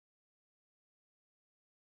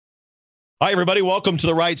Hi, everybody. Welcome to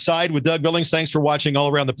The Right Side with Doug Billings. Thanks for watching all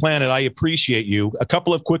around the planet. I appreciate you. A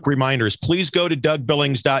couple of quick reminders. Please go to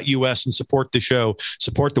dougbillings.us and support the show,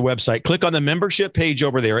 support the website. Click on the membership page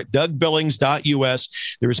over there at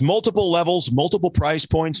dougbillings.us. There's multiple levels, multiple price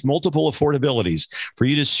points, multiple affordabilities for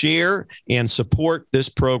you to share and support this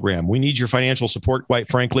program. We need your financial support, quite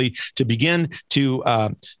frankly, to begin to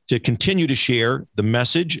continue to share the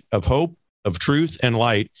message of hope, of truth, and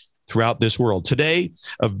light throughout this world. Today,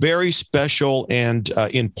 a very special and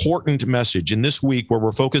important message in this week where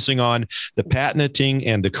we're focusing on the patenting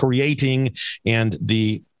and the creating and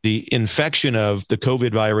the infection of the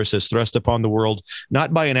COVID virus as thrust upon the world,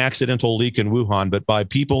 not by an accidental leak in Wuhan, but by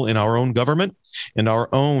people in our own government and our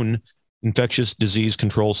own infectious disease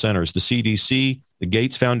control centers. The CDC, the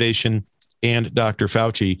Gates Foundation, and Dr.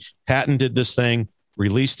 Fauci patented this thing,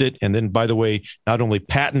 released it, and then, by the way, not only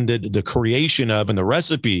patented the creation of and the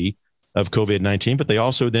recipe of COVID-19, but they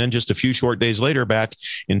also then, just a few short days later, back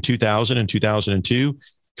in 2000 and 2002,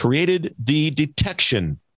 created the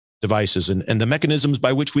detection devices and the mechanisms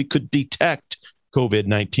by which we could detect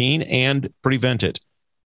COVID-19 and prevent it.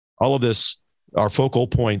 All of this are focal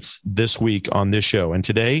points this week on this show. And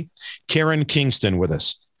today, Karen Kingston with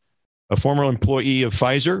us, a former employee of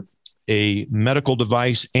Pfizer, a medical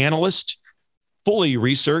device analyst, fully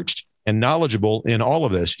researched and knowledgeable in all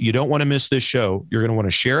of this. You don't want to miss this show. You're going to want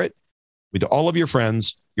to share it with all of your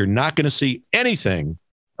friends. You're not going to see anything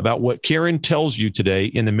about what Karen tells you today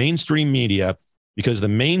in the mainstream media because the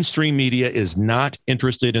mainstream media is not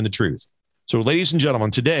interested in the truth. So, ladies and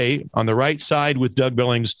gentlemen, today on The Right Side with Doug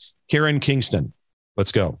Billings, Karen Kingston.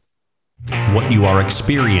 Let's go. What you are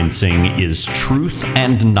experiencing is truth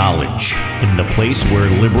and knowledge in the place where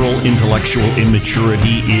liberal intellectual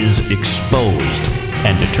immaturity is exposed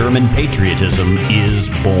and determined patriotism is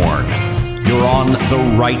born. You're on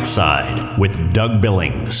The Right Side with Doug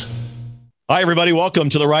Billings. Hi, everybody. Welcome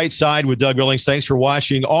to The Right Side with Doug Billings. Thanks for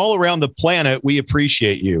watching all around the planet. We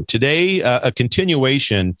appreciate you. Today, a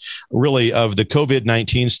continuation, really, of the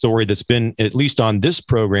COVID-19 story that's been, at least on this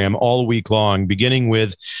program, all week long, beginning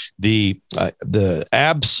with the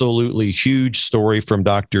absolutely huge story from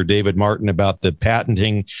Dr. David Martin about the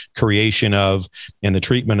patenting, creation of, and the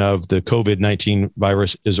treatment of the COVID-19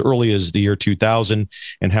 virus as early as the year 2000,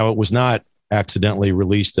 and how it was not accidentally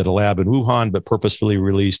released at a lab in Wuhan, but purposefully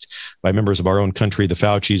released by members of our own country, the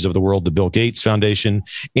Faucis of the world, the Bill Gates Foundation,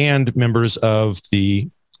 and members of the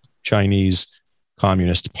Chinese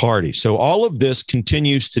Communist Party. So all of this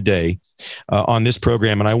continues today on this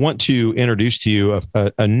program. And I want to introduce to you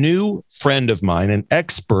a new friend of mine, an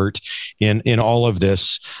expert in all of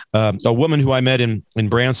this, a woman who I met in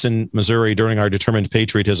Branson, Missouri during our Determined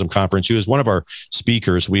Patriotism Conference. She was one of our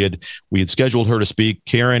speakers. We had scheduled her to speak,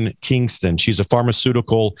 Karen Kingston. She's a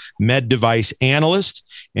pharmaceutical med device analyst,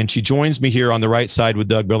 and she joins me here on The Right Side with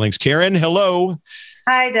Doug Billings. Karen, hello.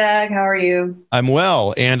 Hi, Doug. How are you? I'm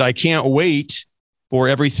well, and I can't wait for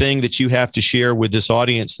everything that you have to share with this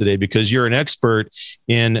audience today, because you're an expert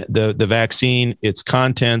in the vaccine, its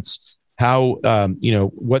contents, how,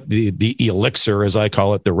 what the elixir, as I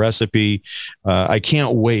call it, the recipe. I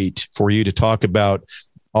can't wait for you to talk about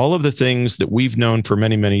all of the things that we've known for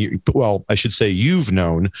many, well, I should say you've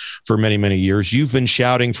known for many years. You've been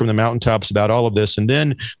shouting from the mountaintops about all of this. And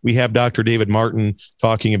then we have Dr. David Martin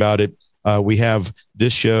talking about it. We have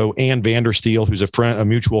this show, Ann Vandersteel, who's a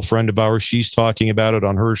mutual friend of ours. She's talking about it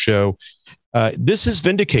on her show. This has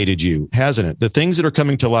vindicated you, hasn't it? The things that are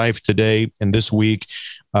coming to life today and this week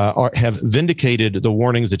have vindicated the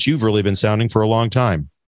warnings that you've really been sounding for a long time.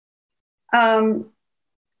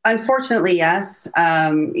 Unfortunately, yes.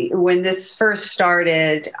 When this first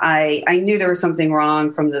started, I knew there was something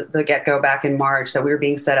wrong from the get-go back in March, that we were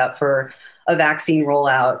being set up for a vaccine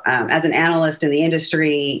rollout. As an analyst in the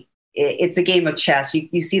industry, it's a game of chess.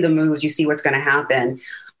 You see the moves, you see what's going to happen.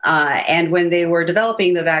 And when they were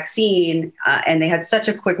developing the vaccine and they had such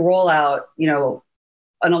a quick rollout,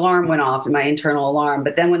 an alarm went off, my internal alarm.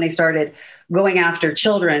 But then when they started going after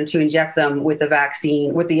children to inject them with the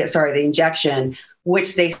vaccine, the injection,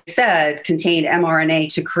 which they said contained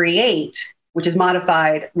mRNA to create, which is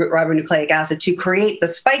modified ribonucleic acid to create the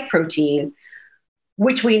spike protein,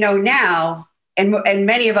 which we know now, and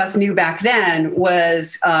many of us knew back then,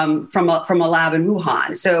 was from a lab in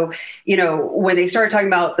Wuhan. So, when they started talking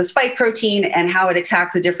about the spike protein and how it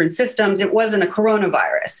attacked the different systems, it wasn't a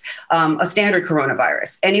coronavirus, a standard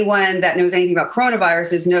coronavirus. Anyone that knows anything about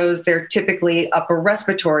coronaviruses knows they're typically upper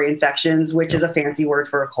respiratory infections, which is a fancy word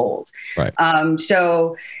for a cold. Right.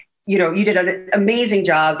 You did an amazing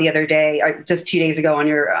job the other day, just 2 days ago, on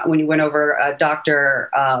when you went over Dr.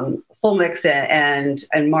 Fulmick's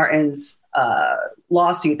and Martin's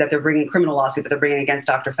lawsuit that they're bringing, criminal lawsuit that they're bringing against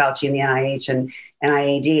Dr. Fauci and the NIH and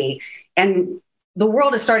NIAID. And the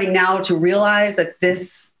world is starting now to realize that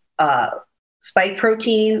this spike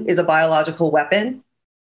protein is a biological weapon.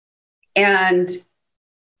 And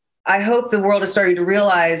I hope the world is starting to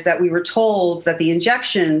realize that we were told that the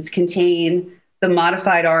injections contain the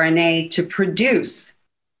modified RNA to produce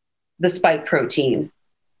the spike protein,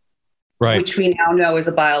 right, which we now know is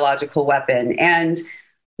a biological weapon. And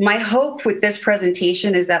my hope with this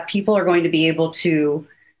presentation is that people are going to be able to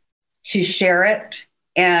share it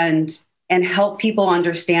and help people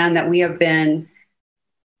understand that we have been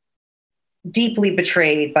deeply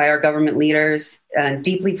betrayed by our government leaders and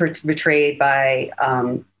deeply betrayed by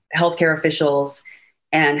healthcare officials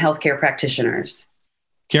and healthcare practitioners.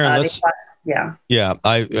 Karen, Yeah,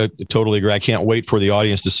 I totally agree. I can't wait for the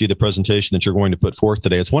audience to see the presentation that you're going to put forth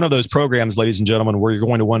today. It's one of those programs, ladies and gentlemen, where you're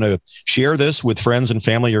going to want to share this with friends and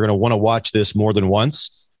family. You're going to want to watch this more than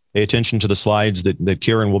once. Pay attention to the slides that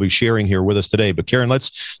Karen will be sharing here with us today. But Karen,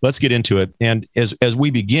 let's get into it. And as we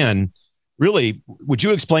begin, really, would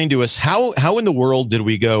you explain to us how in the world did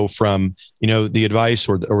we go from, the advice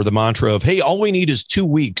or the mantra of, hey, all we need is 2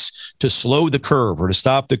 weeks to slow the curve or to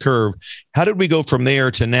stop the curve? How did we go from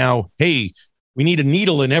there to now, hey, we need a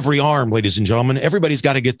needle in every arm, ladies and gentlemen. Everybody's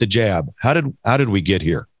got to get the jab. How did we get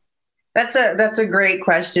here? That's a great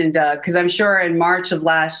question, Doug, because I'm sure in March of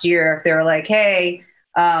last year, if they were like, hey,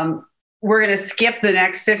 we're going to skip the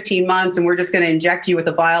next 15 months and we're just going to inject you with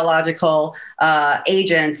a biological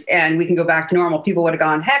agent and we can go back to normal, people would have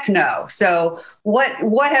gone, heck no. So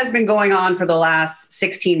what has been going on for the last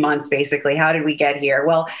 16 months, basically? How did we get here?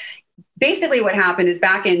 Well, basically what happened is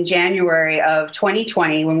back in January of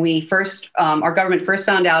 2020, when we our government first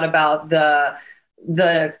found out about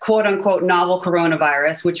the quote unquote novel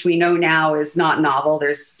coronavirus, which we know now is not novel.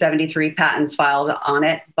 There's 73 patents filed on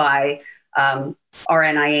it by our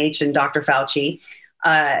NIH and Dr. Fauci.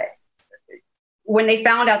 When they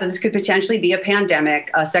found out that this could potentially be a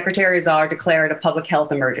pandemic, Secretary Azar declared a public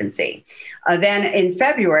health emergency. Then in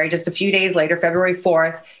February, just a few days later, February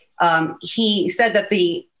 4th, he said that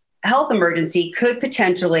the health emergency could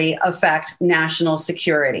potentially affect national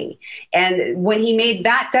security. And when he made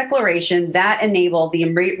that declaration, that enabled the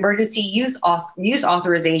emergency use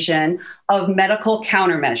authorization of medical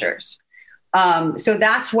countermeasures. So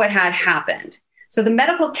that's what had happened. So the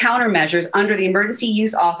medical countermeasures under the emergency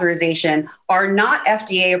use authorization are not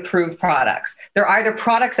FDA approved products. They're either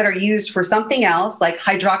products that are used for something else, like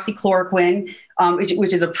hydroxychloroquine,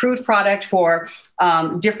 which is an approved product for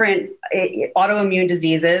different autoimmune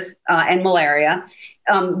diseases and malaria.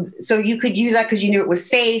 So you could use that because you knew it was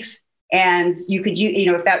safe. And you could,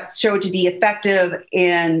 if that showed to be effective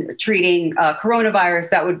in treating coronavirus,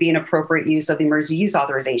 that would be an appropriate use of the emergency use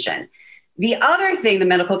authorization. The other thing the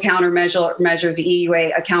medical countermeasures, the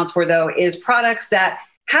EUA accounts for, though, is products that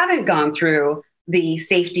haven't gone through the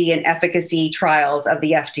safety and efficacy trials of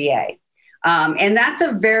the FDA. And that's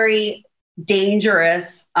a very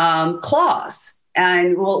dangerous clause.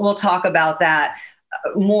 And we'll talk about that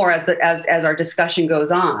more as our discussion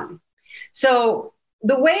goes on. So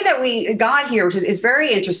the way that we got here, which is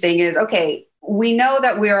very interesting, is, okay, we know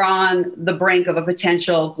that we're on the brink of a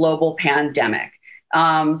potential global pandemic.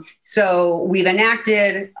 So we've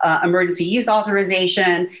enacted emergency use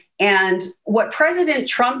authorization. And what President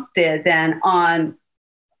Trump did then on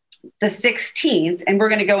the 16th, and we're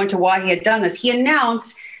going to go into why he had done this, he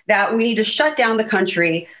announced that we need to shut down the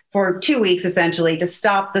country for 2 weeks, essentially, to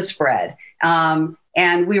stop the spread.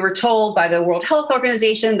 And we were told by the World Health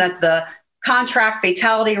Organization that the contract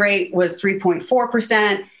fatality rate was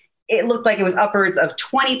 3.4%. It looked like it was upwards of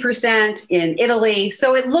 20% in Italy.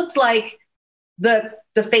 So it looked like the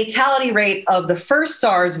fatality rate of the first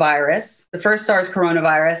SARS virus, the first SARS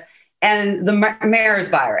coronavirus, and the MERS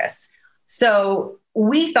virus. So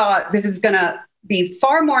we thought this is going to be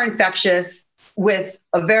far more infectious with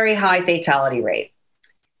a very high fatality rate.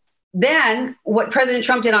 Then what President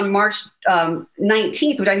Trump did on March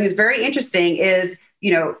 19th, which I think is very interesting, is,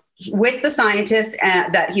 with the scientists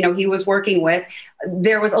that, he was working with,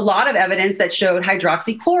 there was a lot of evidence that showed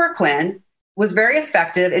hydroxychloroquine was very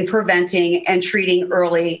effective in preventing and treating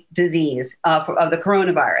early disease of the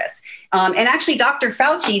coronavirus. And actually, Dr.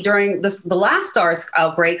 Fauci, during the last SARS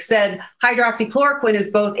outbreak, said hydroxychloroquine is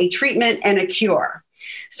both a treatment and a cure.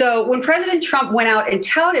 So when President Trump went out and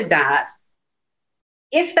touted that,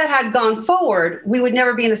 if that had gone forward, we would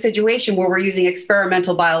never be in the situation where we're using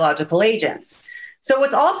experimental biological agents. So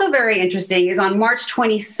what's also very interesting is on March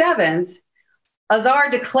 27th, Azar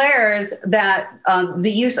declares that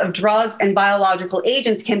the use of drugs and biological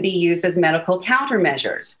agents can be used as medical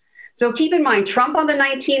countermeasures. So keep in mind, Trump on the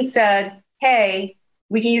 19th said hey,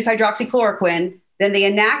 we can use hydroxychloroquine. Then they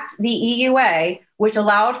enact the EUA, which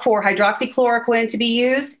allowed for hydroxychloroquine to be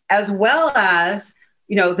used, as well as,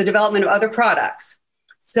 the development of other products.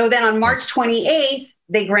 So then on March 28th,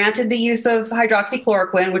 they granted the use of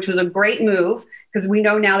hydroxychloroquine, which was a great move because we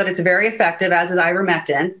know now that it's very effective, as is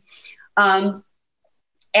ivermectin. And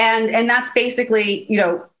that's basically,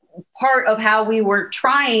 part of how we were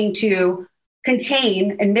trying to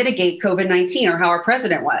contain and mitigate COVID-19, or how our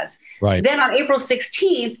president was. Right. Then on April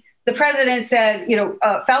 16th, the president said,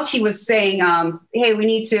 Fauci was saying, hey,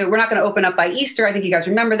 we're not going to open up by Easter. I think you guys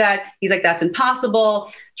remember that. He's like, that's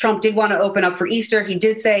impossible. Trump did want to open up for Easter. He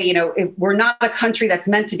did say, if we're not a country that's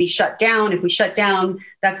meant to be shut down. If we shut down,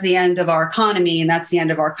 that's the end of our economy and that's the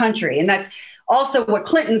end of our country. And that's also what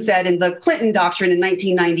Clinton said in the Clinton doctrine in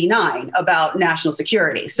 1999 about national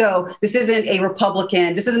security. So this isn't a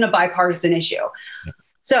bipartisan issue.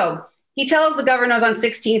 So he tells the governors on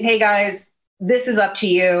 16th, hey guys, this is up to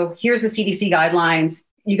you. Here's the CDC guidelines.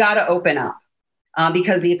 You got to open up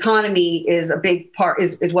because the economy is a big part,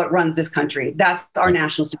 is what runs this country. That's our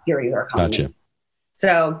national security, our economy.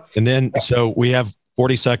 Gotcha. So we have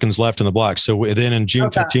 40 seconds left in the block. So then in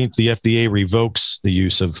June 15th, the FDA revokes the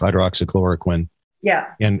use of hydroxychloroquine.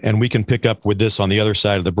 Yeah. And we can pick up with this on the other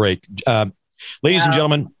side of the break. Ladies and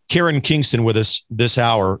gentlemen, Karen Kingston with us this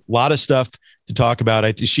hour. A lot of stuff to talk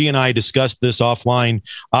about. She and I discussed this offline.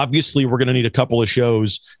 Obviously, we're going to need a couple of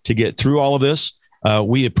shows to get through all of this.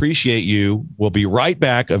 We appreciate you. We'll be right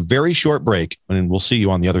back, a very short break, and we'll see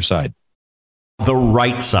you on the other side. The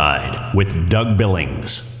Right Side with Doug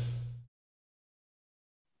Billings.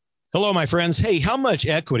 Hello, my friends. Hey, how much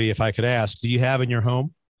equity, if I could ask, do you have in your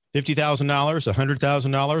home? $50,000,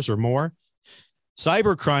 $100,000 or more?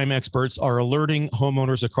 Cybercrime experts are alerting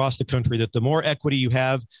homeowners across the country that the more equity you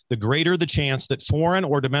have, the greater the chance that foreign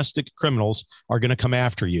or domestic criminals are going to come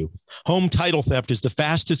after you. Home title theft is the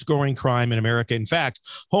fastest growing crime in America. In fact,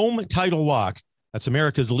 Home Title Lock, that's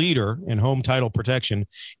America's leader in home title protection,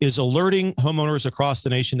 is alerting homeowners across the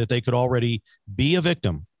nation that they could already be a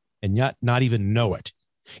victim and yet not even know it.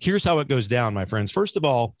 Here's how it goes down, my friends. First of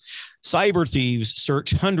all, cyber thieves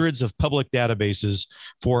search hundreds of public databases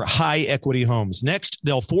for high equity homes. Next,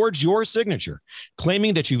 they'll forge your signature,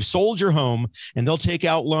 claiming that you've sold your home, and they'll take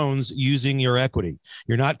out loans using your equity.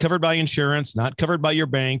 You're not covered by insurance, not covered by your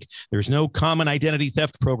bank. There's no common identity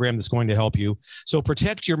theft program that's going to help you. So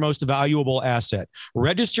protect your most valuable asset.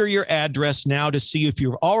 Register your address now to see if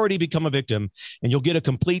you've already become a victim, and you'll get a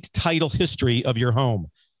complete title history of your home.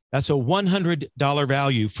 That's a $100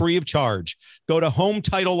 value, free of charge. Go to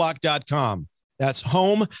HomeTitleLock.com. That's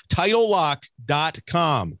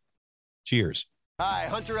HomeTitleLock.com. Cheers. Hi,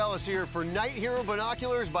 Hunter Ellis here for Night Hero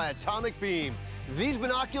Binoculars by Atomic Beam. These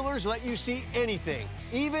binoculars let you see anything,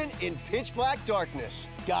 even in pitch black darkness.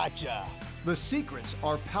 Gotcha. The secrets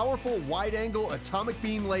are powerful wide-angle atomic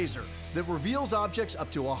beam laser that reveals objects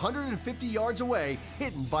up to 150 yards away,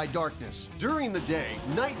 hidden by darkness. During the day,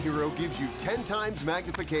 Night Hero gives you 10 times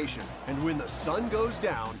magnification. And when the sun goes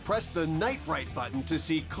down, press the Night Bright button to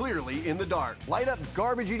see clearly in the dark. Light up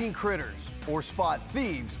garbage-eating critters or spot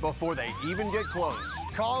thieves before they even get close.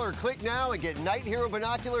 Call or click now and get Night Hero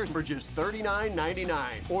Binoculars for just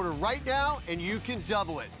 $39.99. Order right now and you can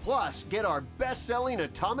double it. Plus, get our best-selling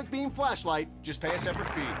Atomic Beam flashlight. Just pay a separate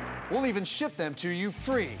fee. We'll even ship them to you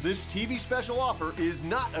free. This TV special offer is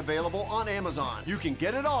not available on Amazon. You can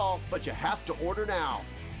get it all, but you have to order now.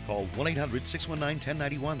 Call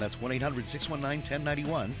 1-800-619-1091. That's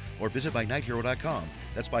 1-800-619-1091. Or visit bynighthero.com.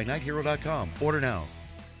 That's bynighthero.com. Order now.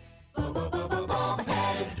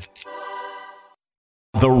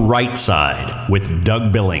 The Right Side with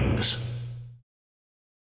Doug Billings.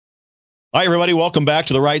 Hi, everybody. Welcome back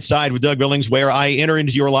to The Right Side with Doug Billings, where I enter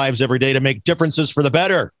into your lives every day to make differences for the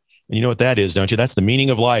better. And you know what that is, don't you? That's the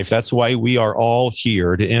meaning of life. That's why we are all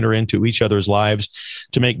here, to enter into each other's lives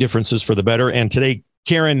to make differences for the better. And today,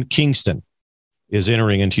 Karen Kingston is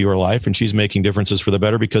entering into your life, and she's making differences for the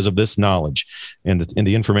better because of this knowledge and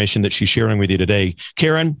the information that she's sharing with you today.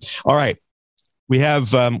 Karen, all right. We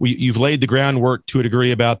have you've laid the groundwork to a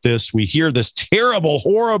degree about this. We hear this terrible,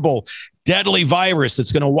 horrible, deadly virus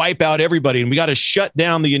that's going to wipe out everybody, and we got to shut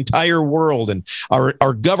down the entire world, and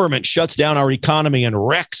our government shuts down our economy and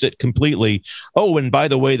wrecks it completely. Oh, and by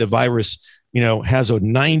the way, the virus, has a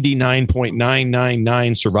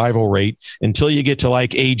 99.999 survival rate until you get to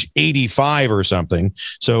like age 85 or something.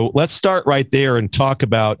 So let's start right there and talk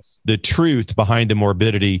about the truth behind the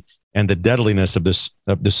morbidity and the deadliness of this,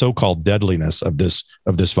 of the so-called deadliness of this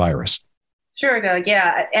virus. Sure, Doug.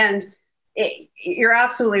 Yeah. And you're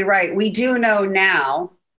absolutely right. We do know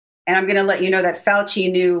now, and I'm going to let you know that Fauci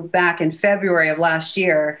knew back in February of last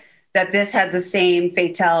year, that this had the same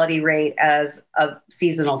fatality rate as a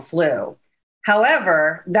seasonal flu.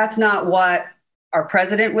 However, that's not what our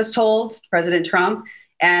president was told, President Trump,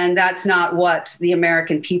 and that's not what the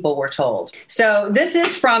American people were told. So this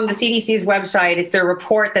is from the CDC's website. It's their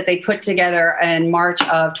report that they put together in March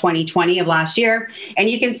of 2020 of last year.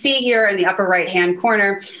 And you can see here in the upper right-hand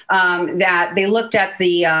corner that they looked at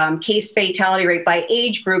the case fatality rate by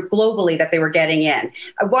age group globally that they were getting in.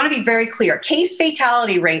 I want to be very clear. Case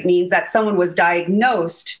fatality rate means that someone was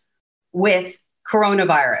diagnosed with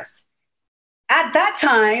coronavirus. At that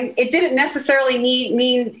time, it didn't necessarily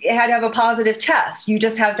mean it had to have a positive test. You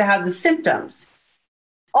just have to have the symptoms.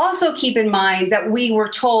 Also keep in mind that we were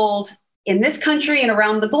told in this country and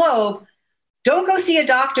around the globe, don't go see a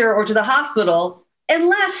doctor or to the hospital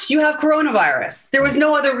unless you have coronavirus. There was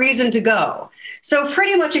no other reason to go. So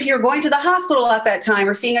pretty much if you're going to the hospital at that time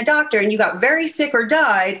or seeing a doctor and you got very sick or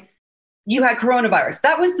died, you had coronavirus.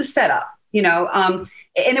 That was the setup, and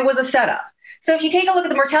it was a setup. So if you take a look at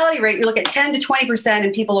the mortality rate, you look at 10 to 20%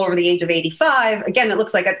 in people over the age of 85. Again, that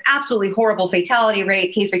looks like an absolutely horrible fatality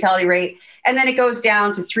rate, case fatality rate. And then it goes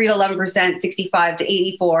down to 3 to 11%, 65 to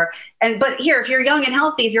 84. But here, if you're young and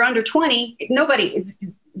healthy, if you're under 20, it's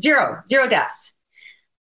zero deaths.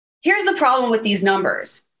 Here's the problem with these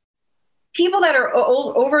numbers. People that are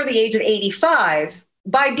over the age of 85,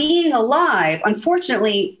 by being alive,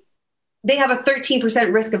 unfortunately, they have a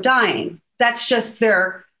 13% risk of dying. That's just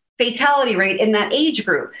their fatality rate in that age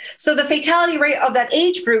group. So the fatality rate of that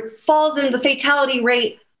age group falls in the fatality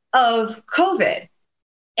rate of COVID.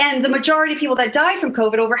 And the majority of people that died from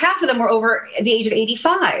COVID, over half of them were over the age of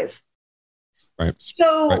 85. Right.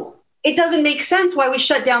 So It doesn't make sense why we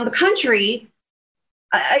shut down the country.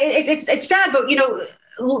 It's sad, but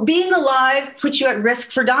being alive puts you at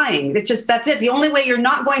risk for dying. That's it. The only way you're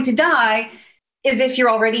not going to die is if you're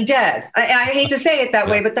already dead. And I hate to say it that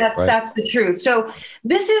way, but that's the truth. So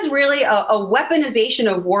this is really a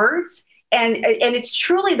weaponization of words. And it's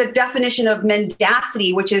truly the definition of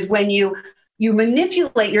mendacity, which is when you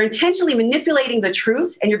manipulate, you're intentionally manipulating the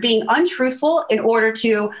truth and you're being untruthful in order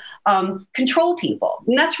to control people.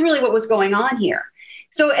 And that's really what was going on here.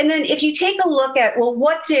 So, and then if you take a look at, well,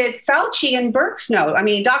 what did Fauci and Birx know? I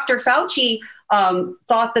mean, Dr. Fauci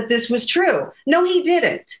thought that this was true. No, he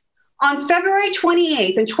didn't. On February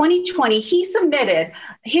 28th in 2020, he submitted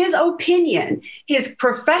his opinion, his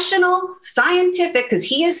professional scientific, because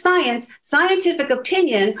he is scientific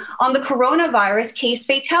opinion on the coronavirus case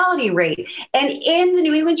fatality rate. And in the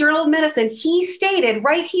New England Journal of Medicine, he stated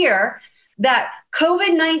right here that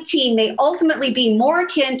COVID-19 may ultimately be more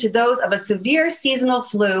akin to those of a severe seasonal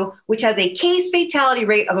flu, which has a case fatality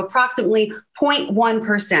rate of approximately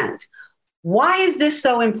 0.1%. Why is this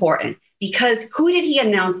so important? Because who did he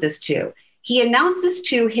announce this to? He announced this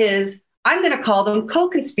to his, I'm going to call them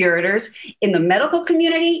co-conspirators in the medical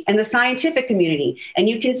community and the scientific community. And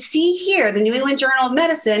you can see here, the New England Journal of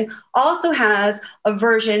Medicine also has a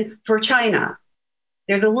version for China.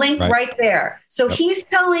 There's a link right there. So he's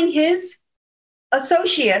telling his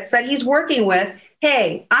associates that he's working with,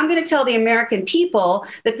 hey, I'm going to tell the American people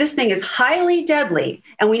that this thing is highly deadly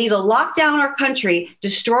and we need to lock down our country,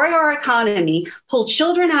 destroy our economy, pull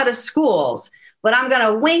children out of schools. But I'm going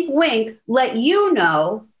to wink, let you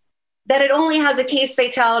know that it only has a case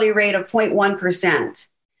fatality rate of 0.1%.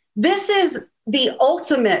 This is the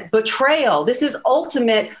ultimate betrayal. This is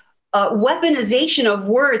ultimate weaponization of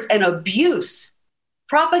words and abuse.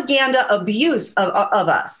 Propaganda abuse of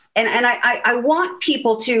us. And I want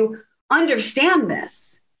people to understand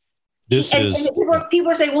this. And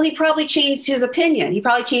people are saying, well, he probably changed his opinion. He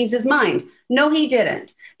probably changed his mind. No, he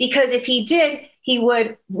didn't. Because if he did, he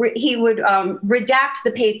would redact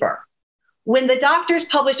the paper. When the doctors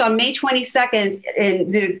published on May 22nd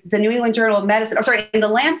in the New England Journal of Medicine, in the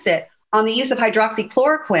Lancet on the use of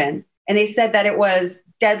hydroxychloroquine, and they said that it was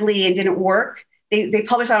deadly and didn't work, they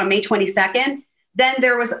published on May 22nd. Then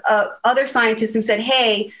there was other scientists who said,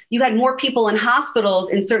 hey, you had more people in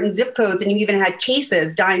hospitals in certain zip codes and you even had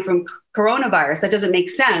cases dying from coronavirus. That doesn't make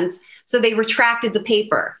sense. So they retracted the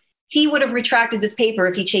paper. He would have retracted this paper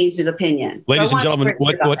if he changed his opinion. Ladies and gentlemen,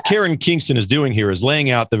 what Karen Kingston is doing here is laying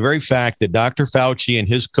out the very fact that Dr. Fauci and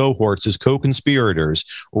his cohorts, his co-conspirators,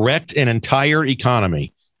 wrecked an entire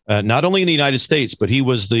economy. Not only in the United States, but he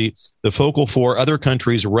was the focal for other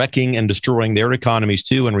countries wrecking and destroying their economies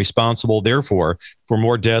too, and responsible, therefore, for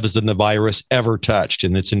more deaths than the virus ever touched.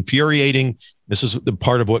 And it's infuriating. This is the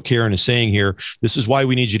part of what Karen is saying here. This is why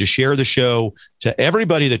we need you to share the show to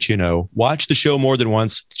everybody that you know. Watch the show more than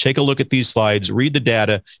once. Take a look at these slides. Read the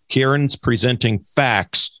data. Karen's presenting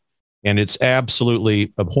facts, and it's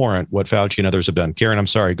absolutely abhorrent what Fauci and others have done. Karen, I'm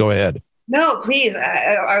sorry. Go ahead. No, please.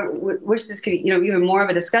 I wish this could be, even more of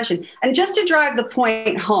a discussion. And just to drive the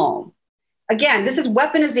point home, again, this is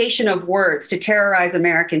weaponization of words to terrorize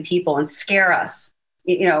American people and scare us,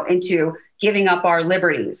 into giving up our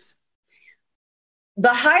liberties.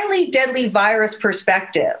 The highly deadly virus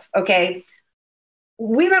perspective, okay?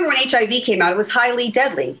 We remember when HIV came out, it was highly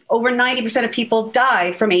deadly. Over 90% of people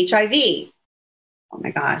died from HIV. Oh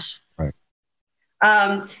my gosh. Right.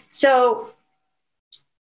 So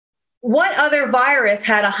what other virus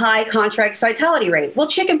had a high contract fatality rate? Well,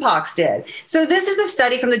 chickenpox did. So this is a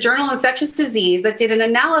study from the Journal of Infectious Disease that did an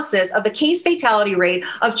analysis of the case fatality rate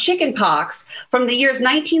of chickenpox from the years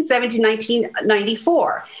 1970 to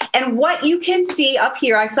 1994. And what you can see up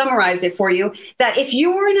here, I summarized it for you, that if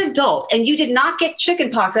you were an adult and you did not get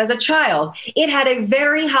chickenpox as a child, it had a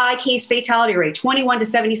very high case fatality rate, 21 to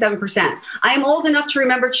 77%. I am old enough to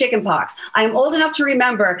remember chickenpox. I am old enough to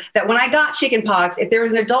remember that when I got chickenpox, if there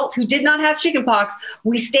was an adult who did not have chickenpox,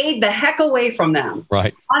 we stayed the heck away from them.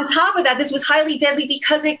 Right. On top of that, this was highly deadly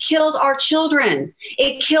because it killed our children.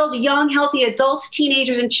 It killed young, healthy adults,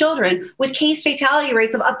 teenagers, and children with case fatality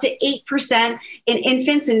rates of up to 8% in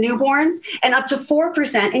infants and newborns and up to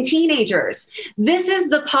 4% in teenagers. This is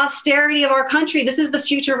the posterity of our country. This is the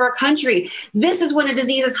future of our country. This is when a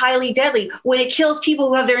disease is highly deadly, when it kills people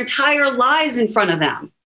who have their entire lives in front of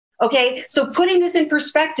them. Okay, so putting this in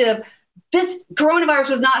perspective, this coronavirus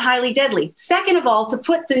was not highly deadly. Second of all, to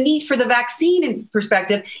put the need for the vaccine in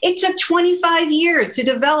perspective, it took 25 years to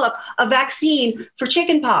develop a vaccine for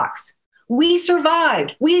chickenpox. We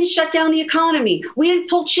survived. We didn't shut down the economy. We didn't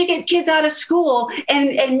pull kids out of school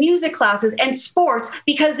and music classes and sports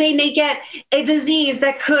because they may get a disease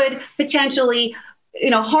that could potentially,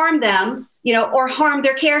 harm them, or harm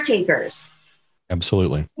their caretakers.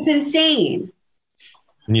 Absolutely. It's insane.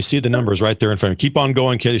 And you see the numbers right there in front of you. Keep on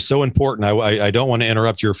going, Kelly. It's so important. I don't want to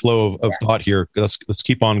interrupt your flow of thought here. Let's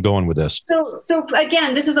keep on going with this. So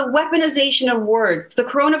again, this is a weaponization of words. The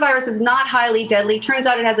coronavirus is not highly deadly. Turns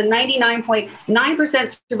out it has a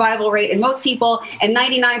 99.9% survival rate in most people and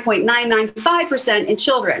 99.995% in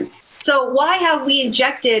children. So why have we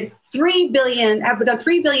injected 3 billion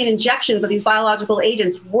injections of these biological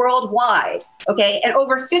agents worldwide? Okay. And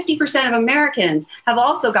over 50% of Americans have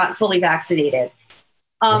also gotten fully vaccinated.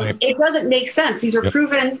 Right. It doesn't make sense. These are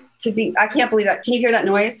proven to be. I can't believe that. Can you hear that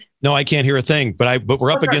noise? No, I can't hear a thing. But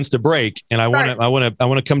we're up against a break, and I want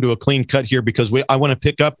to come to a clean cut here because I want to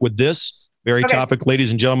pick up with this very topic,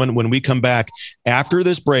 ladies and gentlemen, when we come back after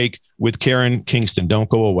this break with Karen Kingston. Don't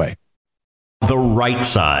go away. The Right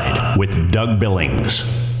Side with Doug Billings.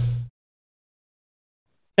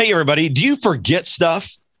 Hey, everybody! Do you forget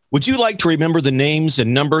stuff? Would you like to remember the names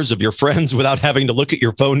and numbers of your friends without having to look at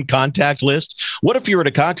your phone contact list? What if you're at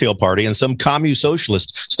a cocktail party and some commie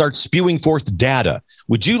socialist starts spewing forth data?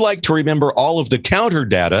 Would you like to remember all of the counter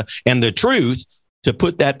data and the truth to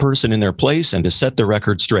put that person in their place and to set the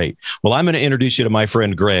record straight? Well, I'm going to introduce you to my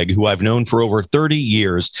friend Greg, who I've known for over 30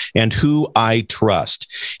 years and who I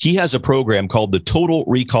trust. He has a program called the Total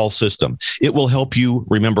Recall System. It will help you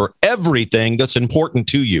remember everything that's important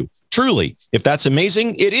to you. Truly, if that's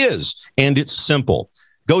amazing, it is. And it's simple.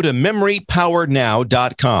 Go to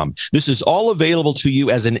memorypowernow.com. This is all available to you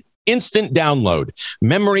as an instant download.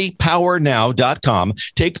 Memorypowernow.com.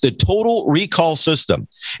 Take the Total Recall System.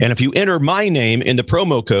 And if you enter my name in the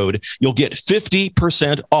promo code, you'll get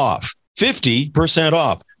 50% off. 50%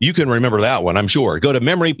 off. You can remember that one, I'm sure. Go to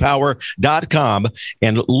memorypower.com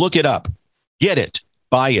and look it up. Get it.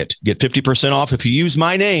 Buy it. Get 50% off if you use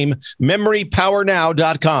my name,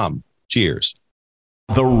 memorypowernow.com. Cheers.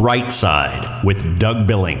 The Right Side with Doug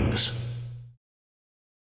Billings.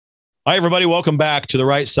 Hi, everybody. Welcome back to The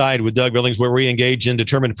Right Side with Doug Billings, where we engage in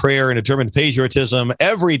determined prayer and determined patriotism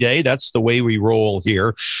every day. That's the way we roll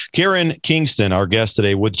here. Karen Kingston, our guest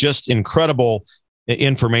today, with just incredible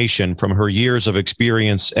information from her years of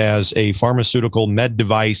experience as a pharmaceutical med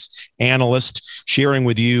device analyst, sharing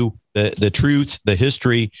with you the truth, the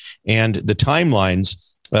history, and the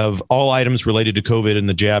timelines of all items related to COVID and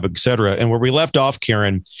the jab, et cetera. And where we left off,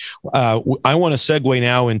 Karen, I want to segue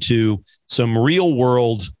now into some real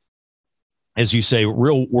world, as you say,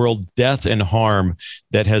 real world death and harm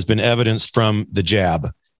that has been evidenced from the jab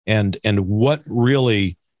and what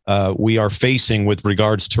really we are facing with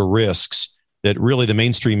regards to risks that really the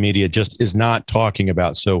mainstream media just is not talking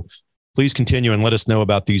about. So please continue and let us know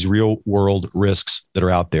about these real world risks that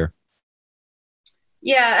are out there.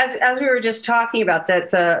 Yeah, as we were just talking about, that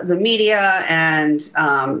the media and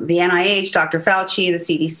the NIH, Dr. Fauci, the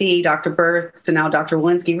CDC, Dr. Birx, and now Dr.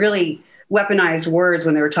 Walensky really weaponized words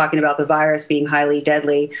when they were talking about the virus being highly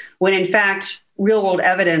deadly, when in fact, real world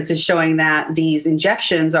evidence is showing that these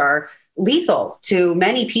injections are lethal to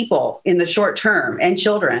many people in the short term and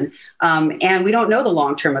children. And we don't know the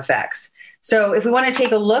long-term effects. So if we want to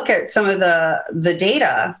take a look at some of the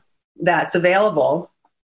data that's available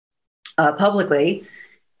publicly,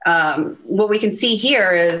 what we can see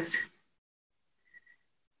here is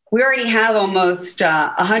we already have almost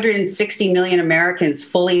 160 million Americans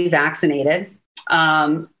fully vaccinated.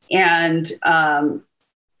 And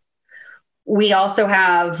we also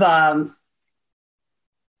have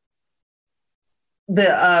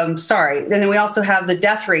then we also have the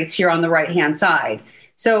death rates here on the right-hand side.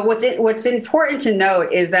 So what's important to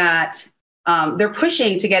note is that they're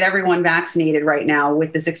pushing to get everyone vaccinated right now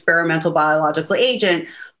with this experimental biological agent,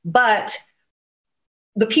 but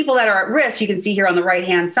the people that are at risk, you can see here on the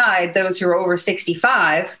right-hand side, those who are over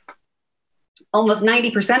 65, almost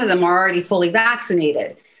 90% of them are already fully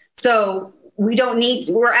vaccinated. So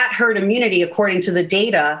we're at herd immunity according to the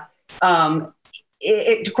data, according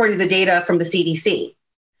to the data from the CDC.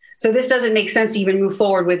 So this doesn't make sense to even move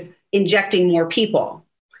forward with injecting more people.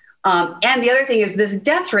 And the other thing is this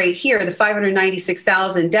death rate here, the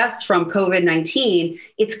 596,000 deaths from COVID-19,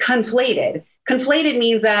 it's conflated. Conflated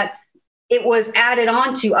means that it was added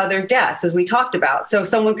on to other deaths, as we talked about. So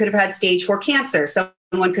someone could have had stage 4 cancer.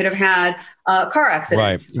 Someone could have had a car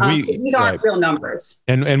accident. Right. These aren't real numbers.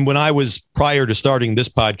 And when I was, prior to starting this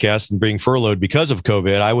podcast and being furloughed because of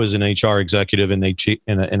COVID, I was an HR executive in a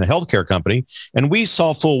healthcare company. And we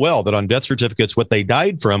saw full well that on death certificates, what they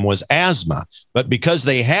died from was asthma. But because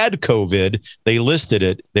they had COVID, they listed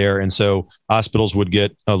it there. And so hospitals would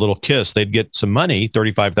get a little kiss. They'd get some money,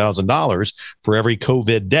 $35,000 for every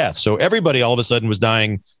COVID death. So everybody all of a sudden was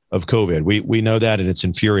dying of COVID. We know that, and it's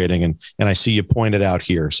infuriating. And I see you pointed out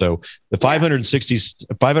here. So the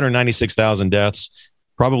 596,000 deaths,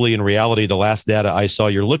 probably in reality, the last data I saw,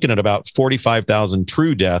 you're looking at about 45,000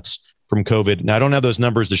 true deaths from COVID. Now, I don't have those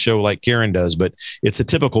numbers to show like Karen does, but it's a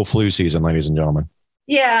typical flu season, ladies and gentlemen.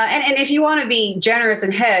 Yeah. And if you want to be generous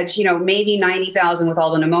and hedge, maybe 90,000 with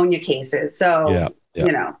all the pneumonia cases. So,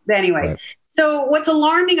 anyway. Right. So what's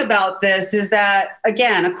alarming about this is that,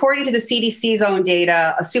 again, according to the CDC's own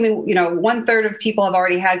data, assuming, 1/3 of people have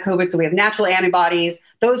already had COVID, so we have natural antibodies.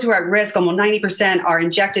 Those who are at risk, almost 90% are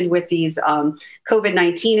injected with these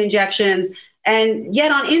COVID-19 injections. And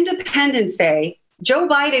yet on Independence Day, Joe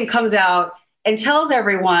Biden comes out and tells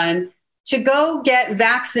everyone to go get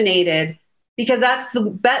vaccinated because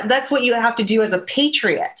that's what you have to do as a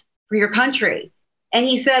patriot for your country. And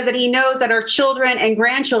he says that he knows that our children and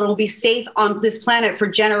grandchildren will be safe on this planet for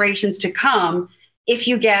generations to come if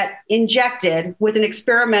you get injected with an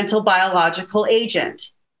experimental biological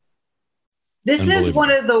agent. This is one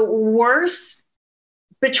of the worst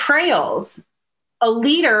betrayals a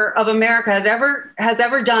leader of America has ever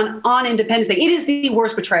done on Independence Day. It is the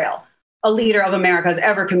worst betrayal a leader of America has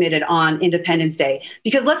ever committed on Independence Day.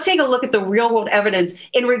 Because let's take a look at the real world evidence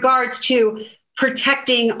in regards to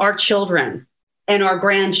protecting our children and our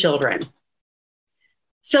grandchildren.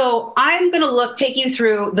 So I'm going to take you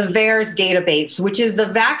through the VAERS database, which is the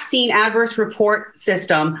Vaccine Adverse Report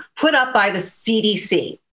System put up by the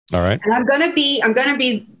CDC. All right. And I'm going to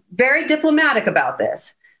be very diplomatic about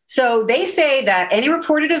this. So they say that any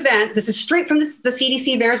reported event, this is straight from the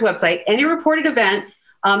CDC VAERS website, any reported event,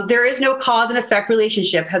 there is no cause and effect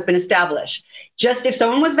relationship has been established. Just if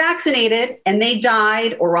someone was vaccinated and they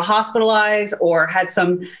died or were hospitalized or had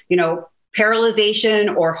some,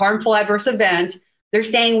 paralyzation or harmful adverse event, they're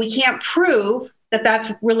saying we can't prove that that's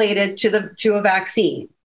related to a vaccine.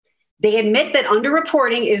 They admit that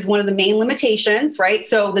underreporting is one of the main limitations, right?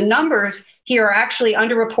 So the numbers here are actually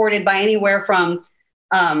underreported by anywhere from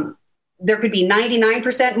there could be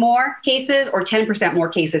 99% more cases or 10% more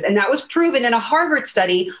cases. And that was proven in a Harvard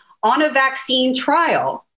study on a vaccine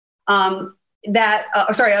trial a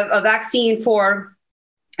vaccine for,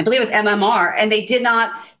 I believe it was MMR. And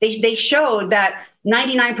they showed that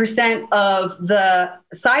 99% of the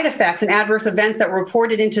side effects and adverse events that were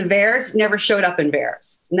reported into VAERS never showed up in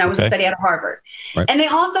VAERS. And that was a study out of Harvard. Right. And they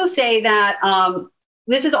also say that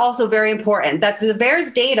this is also very important, that the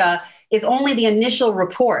VAERS data is only the initial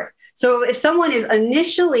report. So if someone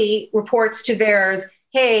initially reports to VAERS,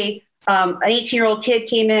 hey, an 18-year-old kid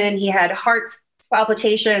came in, he had heart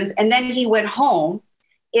palpitations, and then he went home.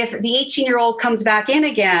 If the 18-year-old comes back in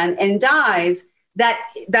again and dies,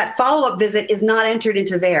 that follow-up visit is not entered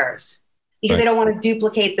into VAERS because they don't want to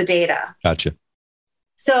duplicate the data. Gotcha.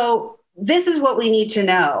 So this is what we need to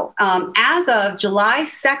know. As of July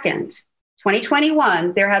 2nd,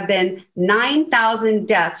 2021, there have been 9,000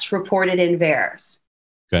 deaths reported in VAERS.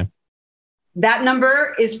 Okay. That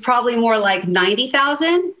number is probably more like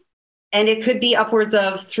 90,000, and it could be upwards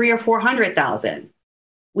of 300,000 or 400,000.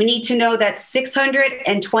 We need to know that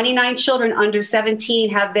 629 children under 17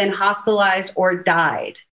 have been hospitalized or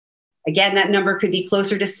died. Again, that number could be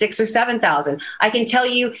closer to 6,000 or 7,000. I can tell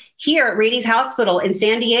you here at Rady's Hospital in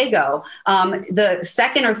San Diego, the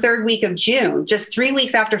second or third week of June, just 3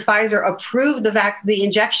 weeks after Pfizer approved the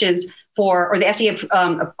injections or the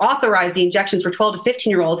FDA authorized the injections for 12 to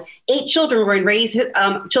 15-year-olds, 8 children were in Rady's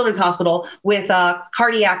Children's Hospital with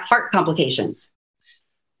cardiac heart complications.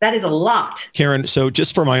 That is a lot. Karen, so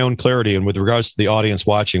just for my own clarity and with regards to the audience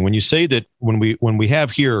watching, when you say that when we have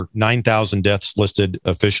here 9,000 deaths listed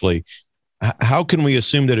officially, how can we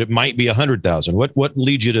assume that it might be 100,000? What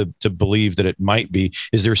leads you to believe that it might be?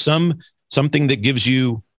 Is there something that gives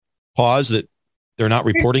you pause that they're not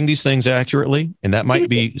reporting these things accurately? And that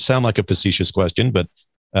might sound like a facetious question, but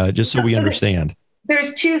just so we understand.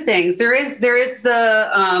 There's two things. There is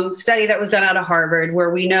the study that was done out of Harvard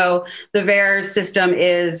where we know the VAERS system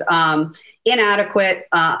is inadequate,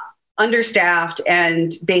 understaffed,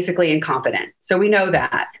 and basically incompetent. So we know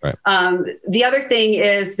that. Right. The other thing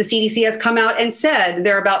is the CDC has come out and said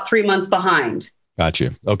they're about 3 months behind. Got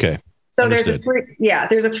you. Okay. So Understood.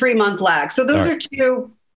 there's a 3-month lag. So those are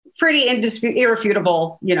two pretty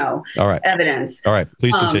irrefutable, All right. evidence. All right.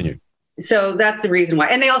 Please continue. So that's the reason why.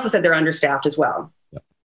 And they also said they're understaffed as well. Yep.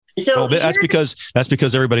 So that's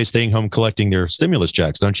because everybody's staying home collecting their stimulus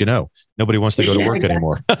checks. Don't you know? Nobody wants to go to work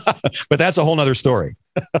anymore. But that's a whole nother story.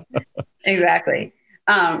 Exactly.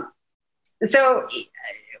 So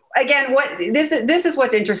again, this is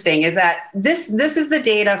what's interesting is that this is the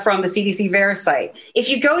data from the CDC VAERS site. If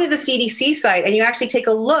you go to the CDC site and you actually take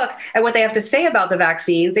a look at what they have to say about the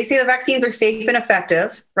vaccines, they say the vaccines are safe and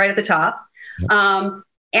effective right at the top. Yep.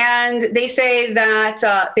 And they say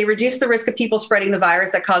that they reduce the risk of people spreading the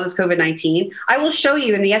virus that causes COVID-19. I will show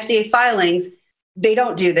you in the FDA filings, they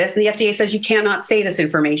don't do this. The FDA says you cannot say this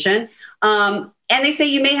information. And they say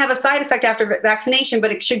you may have a side effect after vaccination, but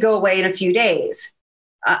it should go away in a few days.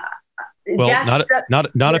 Well,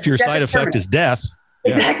 not if your side effect is death.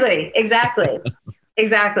 Yeah.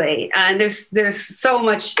 Exactly. And there's so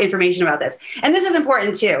much information about this. And this is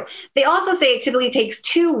important too. They also say it typically takes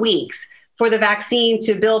 2 weeks for the vaccine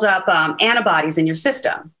to build up antibodies in your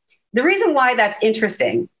system. The reason why that's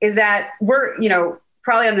interesting is that we're,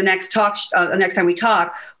 probably on the next next time we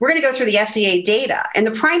talk, we're going to go through the FDA data. And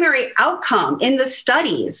the primary outcome in the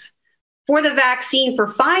studies for the vaccine for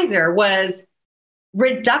Pfizer was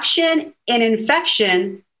reduction in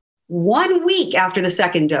infection 1 week after the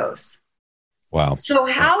second dose. Wow. So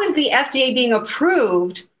how is the FDA being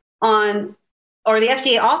approved or the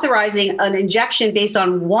FDA authorizing an injection based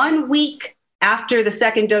on 1 week after the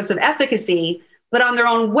second dose of efficacy, but on their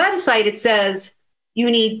own website, it says you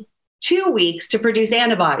need 2 weeks to produce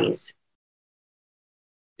antibodies?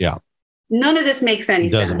 Yeah. None of this makes any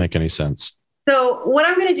sense. It doesn't make any sense. So what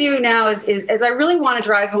I'm going to do now is I really want to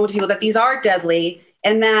drive home to people that these are deadly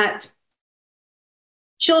and that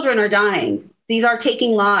children are dying. These are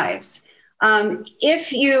taking lives.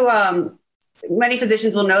 Many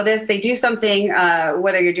physicians will know this. They do something,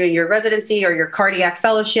 whether you're doing your residency or your cardiac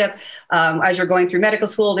fellowship, as you're going through medical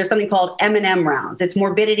school, there's something called M&M rounds. It's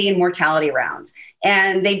morbidity and mortality rounds.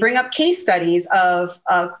 And they bring up case studies of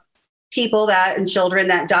people and children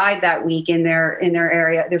that died that week in their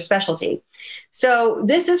area, their specialty. So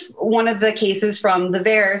this is one of the cases from the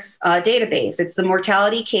VAERS database. It's the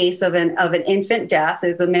mortality case of an infant death.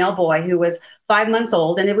 It's a male boy who was 5 months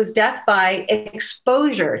old, and it was death by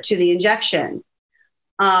exposure to the injection.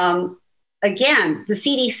 Again, the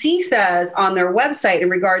CDC says on their website in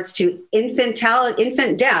regards to infant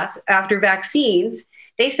death after vaccines,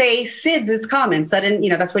 they say SIDS is common. Sudden,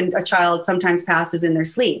 that's when a child sometimes passes in their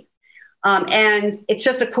sleep. And it's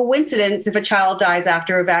just a coincidence if a child dies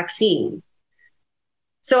after a vaccine.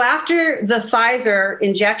 So after the Pfizer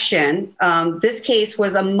injection, this case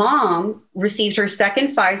was a mom received her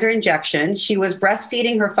second Pfizer injection. She was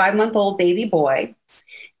breastfeeding her 5-month-old baby boy.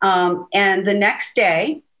 And the next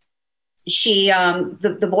day,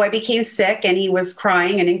 the boy became sick and he was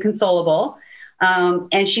crying and inconsolable.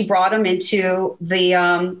 And she brought him into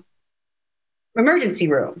the emergency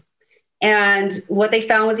room. And what they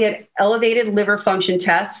found was he had elevated liver function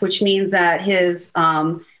tests, which means that his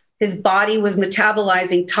body was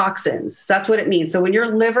metabolizing toxins. That's what it means. So when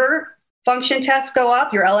your liver function tests go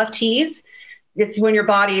up, your LFTs, it's when your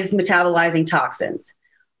body is metabolizing toxins.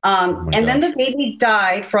 And then the baby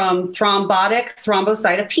died from thrombotic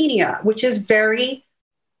thrombocytopenia, which is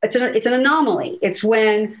it's an anomaly. It's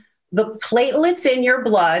when the platelets in your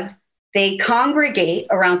blood, they congregate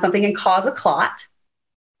around something and cause a clot.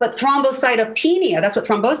 But thrombocytopenia, that's what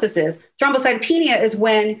thrombosis is. Thrombocytopenia is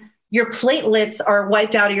when your platelets are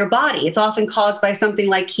wiped out of your body. It's often caused by something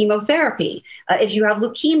like chemotherapy. If you have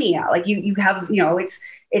leukemia, like you have, if you have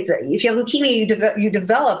leukemia, you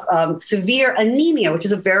develop severe anemia, which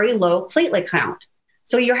is a very low platelet count.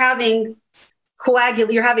 So you're having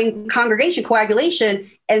congregation coagulation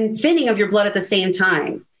and thinning of your blood at the same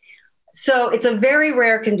time. So it's a very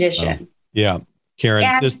rare condition. Yeah. Karen,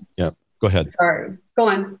 go ahead. Sorry, go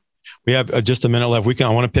on. We have just a minute left. I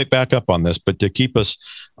want to pick back up on this, but to keep us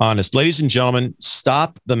honest, ladies and gentlemen,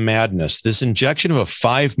 stop the madness. This injection of a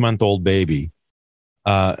 5-month-old baby,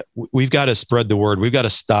 we've got to spread the word. We've got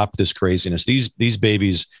to stop this craziness. These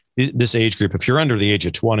babies, this age group, if you're under the age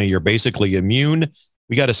of 20, you're basically immune.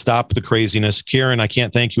 We got to stop the craziness. Karen, I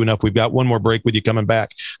can't thank you enough. We've got one more break with you coming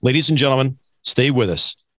back. Ladies and gentlemen, stay with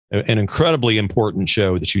us. An incredibly important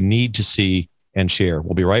show that you need to see and share.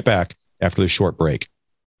 We'll be right back after this short break.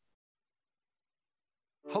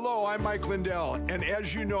 Hello, I'm Mike Lindell, and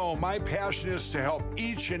as you know, my passion is to help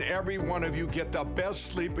each and every one of you get the best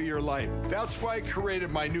sleep of your life. That's why I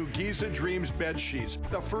created my new Giza Dreams bed sheets.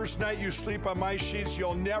 The first night you sleep on my sheets,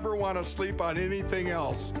 you'll never want to sleep on anything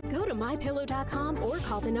else. Go to MyPillow.com or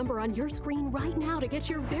call the number on your screen right now to get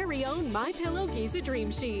your very own MyPillow Giza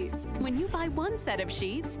Dream sheets. When you buy one set of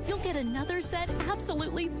sheets, you'll get another set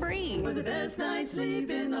absolutely free. For the best night's sleep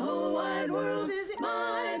in the whole wide world, visit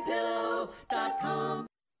MyPillow.com.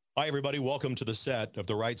 Hi, everybody. Welcome to the set of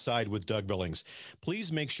The Right Side with Doug Billings.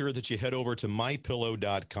 Please make sure that you head over to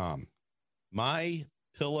MyPillow.com.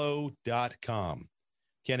 MyPillow.com.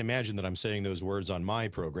 Can't imagine that I'm saying those words on my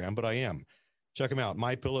program, but I am. Check them out,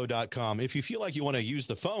 MyPillow.com. If you feel like you want to use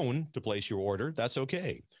the phone to place your order, that's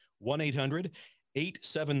okay.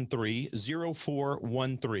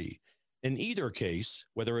 1-800-873-0413. In either case,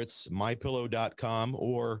 whether it's mypillow.com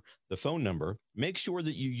or the phone number, make sure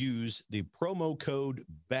that you use the promo code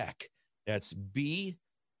BECK. That's BEK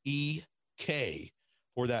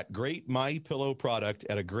for that great MyPillow product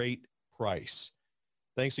at a great price.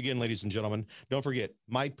 Thanks again, ladies and gentlemen. Don't forget,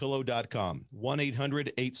 mypillow.com,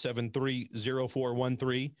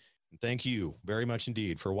 1-800-873-0413. Thank you very much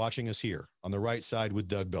indeed for watching us here on The Right Side with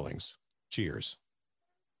Doug Billings. Cheers.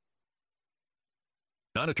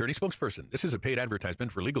 Non-attorney spokesperson. This is a paid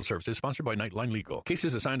advertisement for legal services sponsored by Nightline Legal.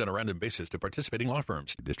 Cases assigned on a random basis to participating law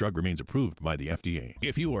firms. This drug remains approved by the FDA.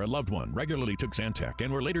 If you or a loved one regularly took Zantac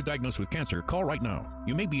and were later diagnosed with cancer, call right now.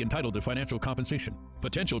 You may be entitled to financial compensation.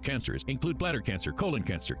 Potential cancers include bladder cancer, colon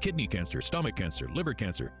cancer, kidney cancer, stomach cancer, liver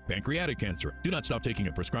cancer, pancreatic cancer. Do not stop taking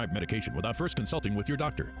a prescribed medication without first consulting with your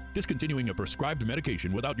doctor. Discontinuing a prescribed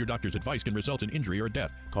medication without your doctor's advice can result in injury or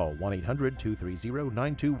death. Call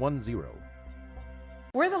 1-800-230-9210.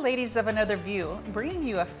 We're the ladies of Another View, bringing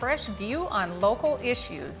you a fresh view on local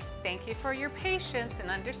issues. Thank you for your patience and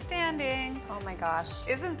understanding. Oh my gosh.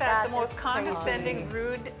 Isn't that the most condescending,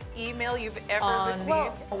 rude email you've ever received?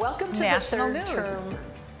 Well, welcome to National the news. third term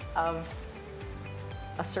of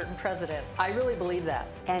a certain president. I really believe that.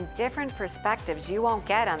 And different perspectives you won't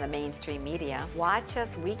get on the mainstream media. Watch us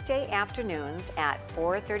weekday afternoons at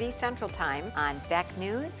 4:30 Central Time on Beck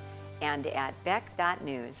News and at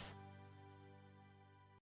beck.news.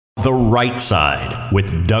 The Right Side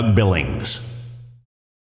with Doug Billings.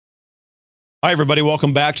 Hi, everybody.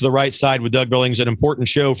 Welcome back to The Right Side with Doug Billings, an important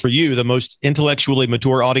show for you, the most intellectually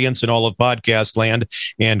mature audience in all of podcast land.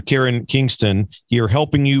 And Karen Kingston here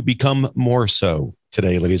helping you become more so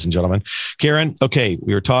today, ladies and gentlemen. Karen, okay,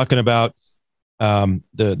 we were talking about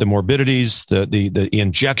the morbidities, the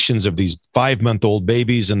injections of these 5-month-old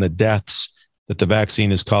babies and the deaths that the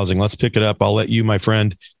vaccine is causing. Let's pick it up. I'll let you, my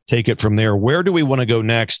friend, take it from there. Where do we want to go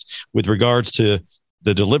next with regards to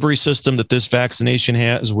the delivery system that this vaccination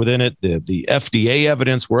has within it, the FDA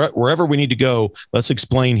evidence, wherever we need to go? Let's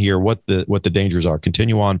explain here what the dangers are.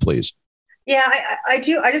 Continue on, please. Yeah, I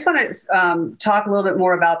do. I just want to talk a little bit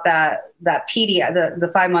more about the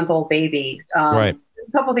 5-month-old baby. Right.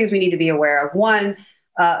 A couple of things we need to be aware of. One,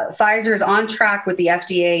 Pfizer is on track with the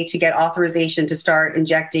FDA to get authorization to start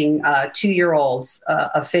injecting 2-year-olds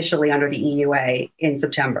officially under the EUA in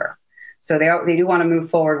September. So they do want to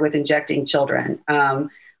move forward with injecting children.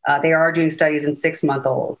 They are doing studies in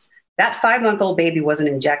 6-month-olds. That 5-month-old baby wasn't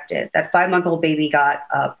injected. That 5-month-old baby got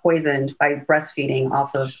poisoned by breastfeeding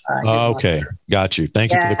off of. Okay, got you.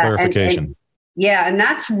 Thank you for the clarification. And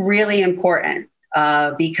that's really important.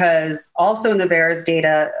 Because also in the VAERS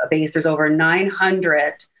database, there's over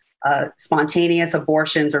 900 spontaneous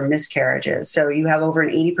abortions or miscarriages. So you have over an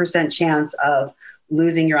 80% chance of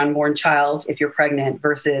losing your unborn child if you're pregnant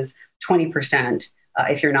versus 20%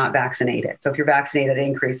 if you're not vaccinated. So if you're vaccinated, it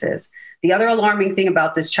increases. The other alarming thing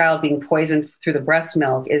about this child being poisoned through the breast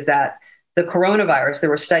milk is that the coronavirus, there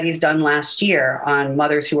were studies done last year on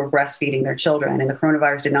mothers who were breastfeeding their children, and the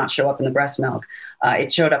coronavirus did not show up in the breast milk.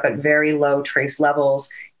 It showed up at very low trace levels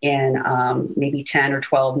in maybe 10 or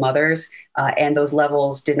 12 mothers, and those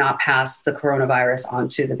levels did not pass the coronavirus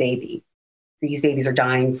onto the baby. These babies are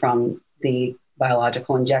dying from the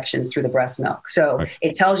biological injections through the breast milk. So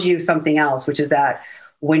it tells you something else, which is that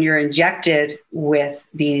when you're injected with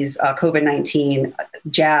these COVID-19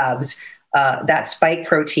 jabs, that spike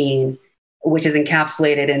protein, which is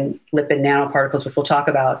encapsulated in lipid nanoparticles, which we'll talk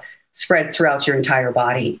about, spreads throughout your entire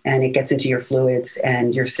body, and it gets into your fluids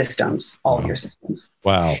and your systems, all of your systems.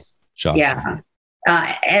 Wow. Shocking. Yeah.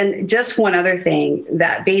 And just one other thing,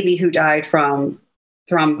 that baby who died from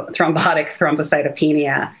thrombotic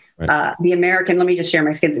thrombocytopenia, the American, let me just share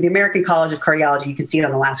my screen. The American College of Cardiology, you can see it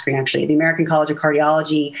on the last screen actually, the American College of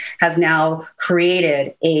Cardiology has now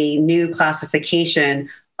created a new classification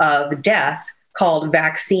of death called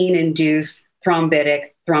vaccine-induced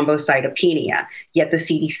thrombotic thrombocytopenia. Yet the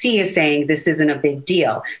CDC is saying this isn't a big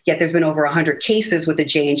deal. Yet there's been over 100 cases with the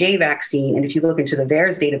J&J vaccine. And if you look into the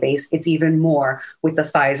VAERS database, it's even more with the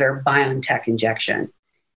Pfizer-BioNTech injection.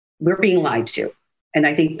 We're being lied to. And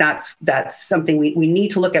I think that's something we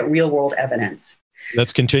need to look at real-world evidence.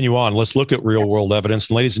 Let's continue on. Let's look at real-world evidence.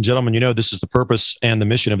 And ladies and gentlemen, this is the purpose and the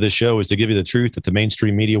mission of this show, is to give you the truth that the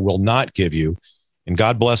mainstream media will not give you. And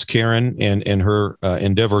God bless Karen and her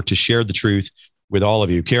endeavor to share the truth with all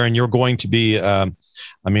of you. Karen, you're going to be, you're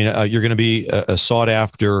going to be a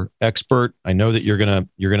sought-after expert. I know that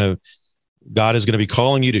God is going to be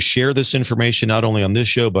calling you to share this information, not only on this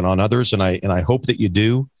show, but on others. And I hope that you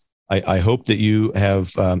do. I hope that you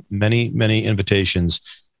have many, many invitations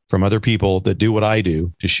from other people that do what I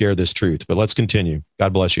do to share this truth. But let's continue.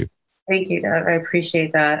 God bless you. Thank you, Doug. I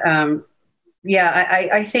appreciate that.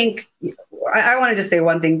 I think I wanted to say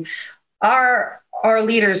one thing. Our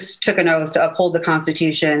leaders took an oath to uphold the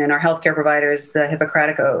Constitution, and our healthcare providers the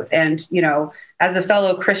Hippocratic Oath. And, as a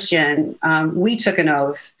fellow Christian, we took an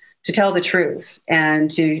oath to tell the truth and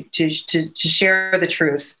to share the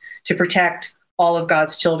truth, to protect all of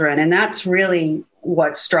God's children. And that's really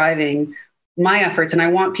what's driving my efforts. And I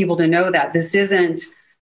want people to know that this isn't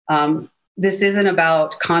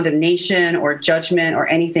about condemnation or judgment or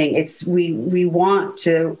anything. It's we want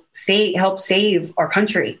to help save our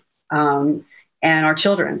country and our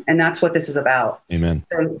children, and that's what this is about. Amen.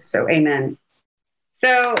 So amen.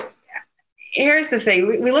 So here's the thing: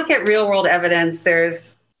 we look at real world evidence.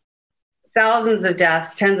 There's thousands of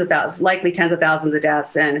deaths, likely tens of thousands of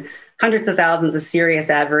deaths, and hundreds of thousands of serious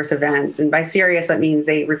adverse events. And by serious, that means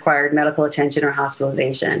they required medical attention or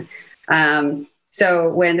hospitalization. So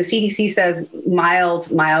when the CDC says mild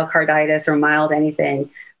myocarditis or mild anything,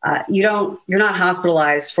 you're not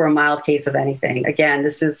hospitalized for a mild case of anything. Again,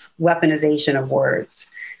 this is weaponization of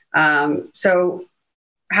words. So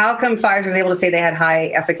how come Pfizer was able to say they had high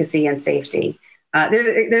efficacy and safety? There's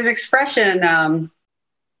an expression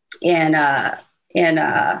in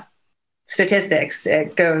statistics.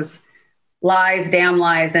 It goes lies, damn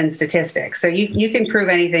lies, and statistics. So you can prove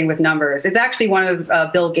anything with numbers. It's actually one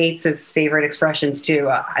of Bill Gates's favorite expressions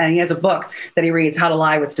too. And he has a book that he reads, How to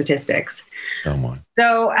Lie with Statistics. Come on.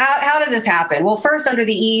 So how did this happen? Well, first, under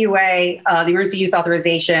the EUA, the Emergency Use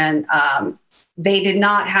Authorization, they did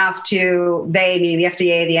not have to, meaning the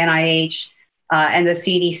FDA, the NIH, and the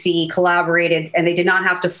CDC collaborated, and they did not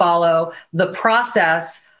have to follow the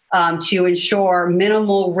process to ensure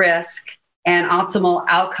minimal risk and optimal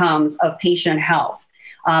outcomes of patient health.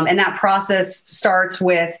 And that process starts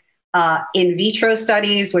with in vitro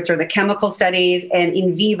studies, which are the chemical studies, and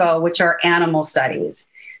in vivo, which are animal studies.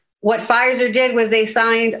 What Pfizer did was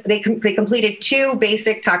they completed 2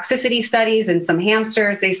 basic toxicity studies in some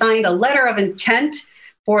hamsters. They signed a letter of intent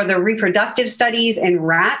for the reproductive studies in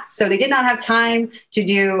rats. So they did not have time to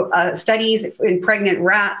do studies in pregnant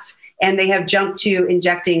rats, and they have jumped to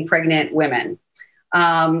injecting pregnant women.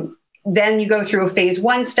 Then you go through a phase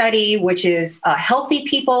 1 study, which is healthy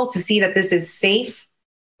people to see that this is safe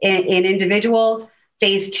in individuals.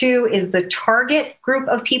 Phase 2 is the target group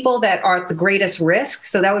of people that are at the greatest risk.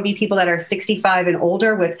 So that would be people that are 65 and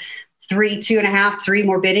older with 3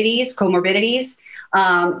 comorbidities.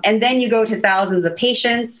 And then you go to thousands of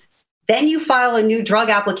patients. Then you file a new drug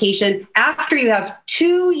application after you have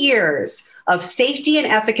 2 years of safety and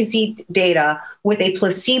efficacy data with a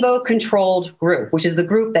placebo-controlled group, which is the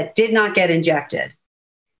group that did not get injected.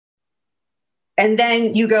 And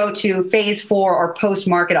then you go to phase 4 or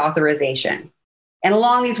post-market authorization. And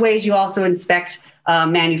along these ways, you also inspect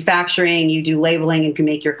manufacturing, you do labeling, and can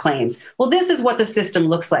make your claims. Well, this is what the system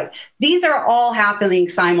looks like. These are all happening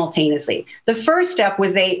simultaneously. The first step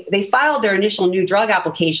was they filed their initial new drug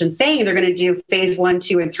application saying they're going to do phase 1,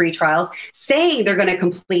 2, and 3 trials, saying they're going to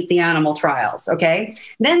complete the animal trials, okay?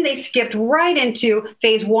 Then they skipped right into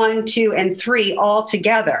phase 1, 2, and 3 all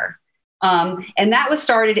together. And that was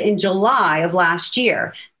started in July of last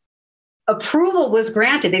year. Approval was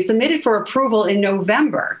granted. They submitted for approval in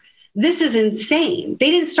November. This is insane. They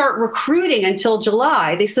didn't start recruiting until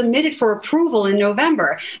July. They submitted for approval in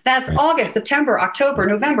November. That's right. August, September, October,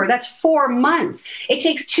 November. That's 4 months. It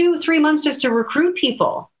takes 2-3 months just to recruit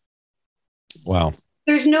people. Wow.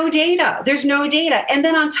 There's no data. There's no data. And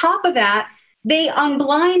then on top of that, they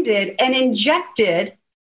unblinded and injected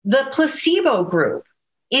the placebo group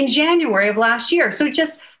in January of last year. So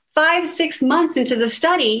just 5-6 months into the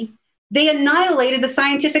study, they annihilated the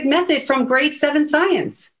scientific method from grade 7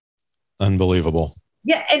 science. Unbelievable.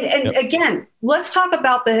 Yeah. And Again, let's talk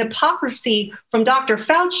about the hypocrisy from Dr.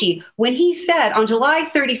 Fauci when he said on July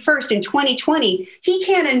 31st in 2020, he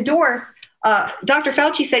can't endorse, Dr.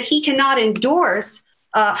 Fauci said he cannot endorse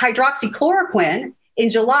hydroxychloroquine in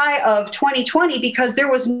July of 2020 because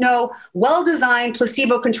there was no well-designed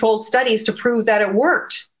placebo-controlled studies to prove that it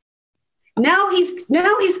worked. Now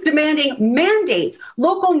he's demanding mandates,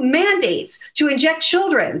 local mandates to inject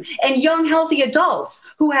children and young healthy adults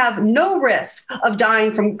who have no risk of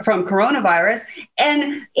dying from coronavirus.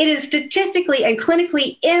 And it is statistically and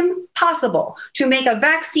clinically impossible to make a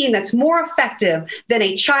vaccine that's more effective than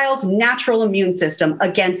a child's natural immune system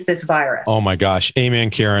against this virus. Oh my gosh. Amen,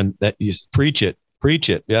 Karen. That you preach it.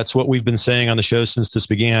 Preach it. That's what we've been saying on the show since this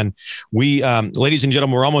began. We, ladies and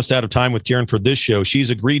gentlemen, we're almost out of time with Karen for this show.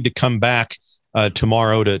 She's agreed to come back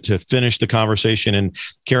tomorrow to finish the conversation. And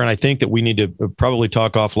Karen, I think that we need to probably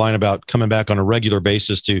talk offline about coming back on a regular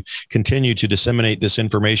basis to continue to disseminate this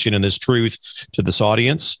information and this truth to this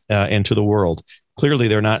audience and to the world. Clearly,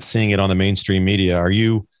 they're not seeing it on the mainstream media. Are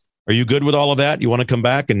you good with all of that? You want to come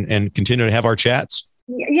back and continue to have our chats?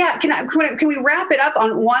 Yeah, can we wrap it up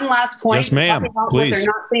on one last point? Yes, ma'am. Please. What they're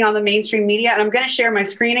not seeing on the mainstream media, and I'm going to share my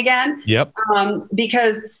screen again. Yep.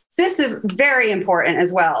 Because this is very important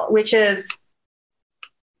as well, which is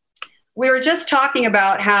we were just talking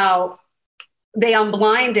about how they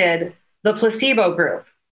unblinded the placebo group,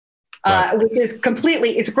 right. Which is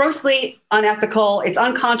it's grossly unethical. It's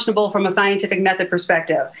unconscionable from a scientific method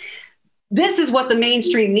perspective. This is what the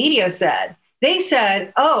mainstream media said. They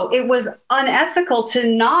said, it was unethical to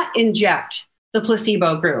not inject the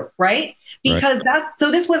placebo group, right? Because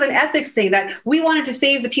this was an ethics thing that we wanted to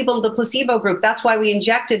save the people in the placebo group. That's why we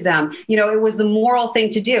injected them. It was the moral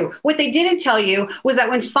thing to do. What they didn't tell you was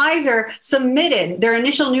that when Pfizer submitted their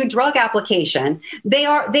initial new drug application, they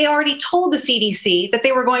already told the CDC that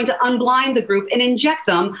they were going to unblind the group and inject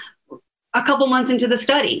them a couple months into the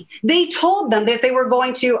study. They told them that they were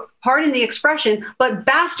going to, pardon the expression, but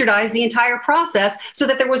bastardize the entire process so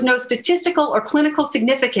that there was no statistical or clinical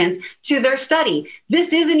significance to their study.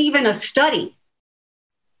 This isn't even a study.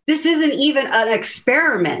 This isn't even an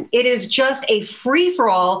experiment. It is just a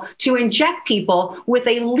free-for-all to inject people with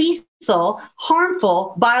a lethal,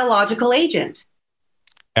 harmful biological agent.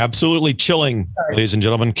 Absolutely chilling, ladies and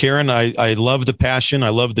gentlemen. Karen, I love the passion.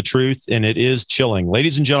 I love the truth, and it is chilling.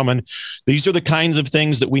 Ladies and gentlemen, these are the kinds of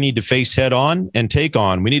things that we need to face head on and take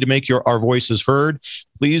on. We need to make our voices heard.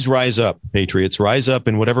 Please rise up, patriots. Rise up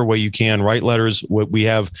in whatever way you can. Write letters. We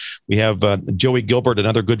have Joey Gilbert,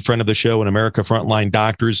 another good friend of the show, and America Frontline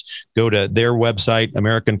Doctors. Go to their website,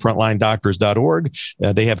 AmericanFrontlineDoctors.org.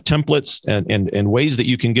 They have templates and ways that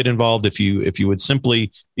you can get involved if you would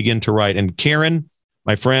simply begin to write. And Karen,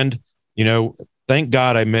 my friend, thank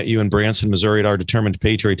God I met you in Branson, Missouri at our Determined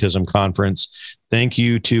Patriotism Conference. Thank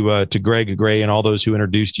you to Greg Gray and all those who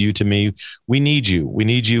introduced you to me. We need you. We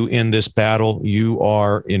need you in this battle. You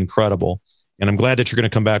are incredible. And I'm glad that you're going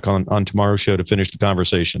to come back on tomorrow's show to finish the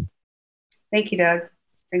conversation. Thank you, Doug.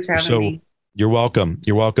 Thanks for having me. You're welcome.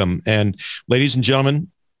 You're welcome. And ladies and gentlemen,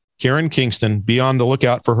 Karen Kingston, be on the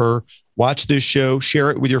lookout for her. Watch this show,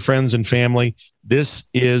 share it with your friends and family. This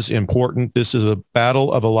is important. This is a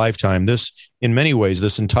battle of a lifetime. This, in many ways,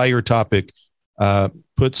 this entire topic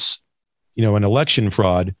puts, an election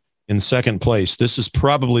fraud in second place. This is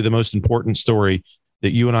probably the most important story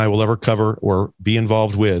that you and I will ever cover or be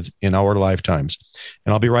involved with in our lifetimes.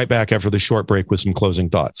 And I'll be right back after the short break with some closing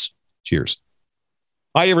thoughts. Cheers.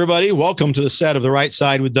 Hi, everybody. Welcome to the set of The Right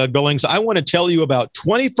Side with Doug Billings. I want to tell you about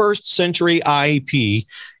 21st Century IEP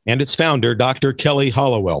and its founder, Dr. Kelly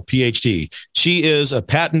Hollowell, PhD. She is a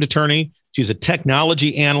patent attorney. She's a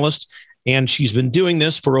technology analyst, And she's been doing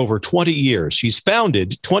this for over 20 years. She's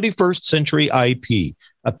founded 21st Century IP,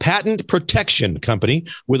 a patent protection company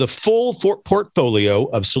with a full portfolio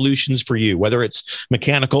of solutions for you, whether it's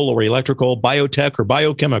mechanical or electrical, biotech or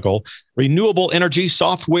biochemical, renewable energy,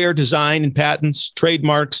 software design and patents,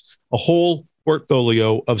 trademarks, a whole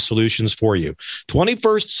portfolio of solutions for you.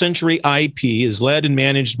 21st Century IP is led and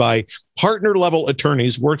managed by partner-level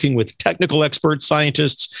attorneys working with technical experts,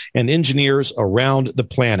 scientists, and engineers around the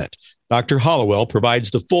planet. Dr. Hollowell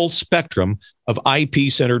provides the full spectrum of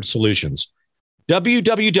IP-centered solutions.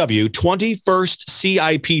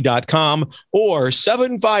 www.21stcip.com or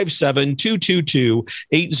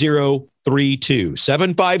 757-222-8032.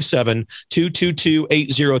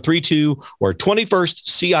 757-222-8032 or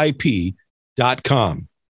 21stcip.com.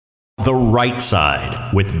 The Right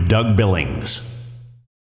Side with Doug Billings.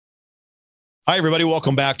 Hi, everybody.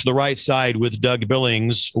 Welcome back to The Right Side with Doug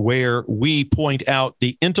Billings, where we point out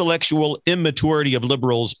the intellectual immaturity of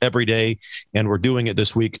liberals every day. And we're doing it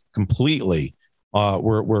this week completely.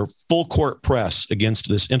 We're full court press against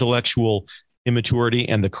this intellectual immaturity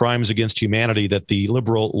and the crimes against humanity that the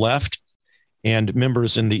liberal left and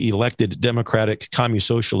members in the elected Democratic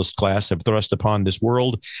communist-socialist class have thrust upon this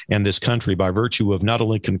world and this country by virtue of not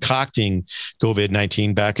only concocting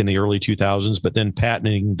COVID-19 back in the early 2000s, but then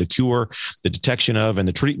patenting the cure, the detection of, and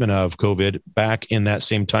the treatment of COVID back in that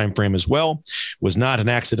same time frame as well. Was not an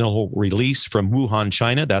accidental release from Wuhan,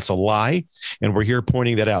 China. That's a lie. And we're here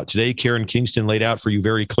pointing that out. Today, Karen Kingston laid out for you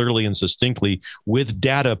very clearly and succinctly with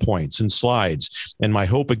data points and slides. And my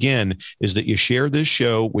hope, again, is that you share this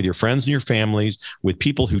show with your friends and your family, with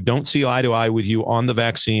people who don't see eye to eye with you on the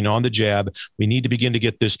vaccine, on the jab. We need to begin to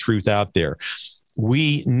get this truth out there.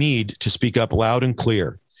 We need to speak up loud and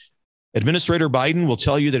clear. Administrator Biden will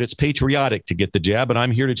tell you that it's patriotic to get the jab, but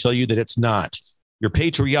I'm here to tell you that it's not. Your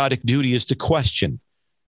patriotic duty is to question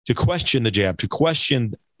the jab, to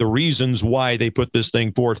question the reasons why they put this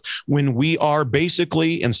thing forth when we are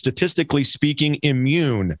basically and statistically speaking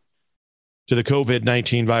immune to the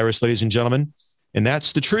COVID-19 virus, ladies and gentlemen. And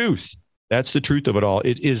that's the truth. That's the truth of it all.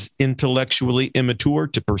 It is intellectually immature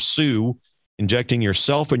to pursue injecting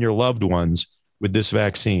yourself and your loved ones with this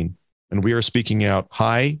vaccine. And we are speaking out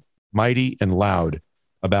high, mighty, and loud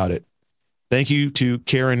about it. Thank you to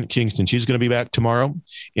Karen Kingston. She's going to be back tomorrow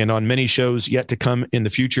and on many shows yet to come in the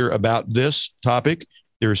future about this topic.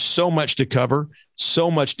 There's so much to cover, so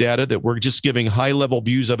much data that we're just giving high-level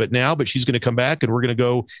views of it now, but she's going to come back and we're going to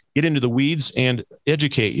go get into the weeds and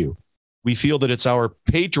educate you. We feel that it's our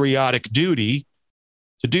patriotic duty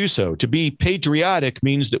to do so. To be patriotic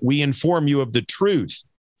means that we inform you of the truth.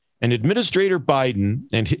 And Administrator Biden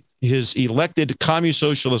and his elected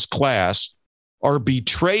communist-socialist class are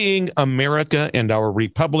betraying America and our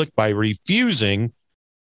republic by refusing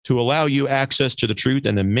to allow you access to the truth.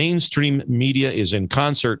 And the mainstream media is in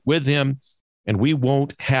concert with him, and we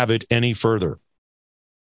won't have it any further.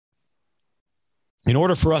 In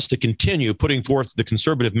order for us to continue putting forth the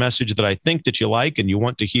conservative message that I think that you like and you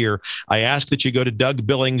want to hear, I ask that you go to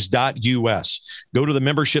DougBillings.us. Go to the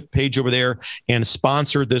membership page over there and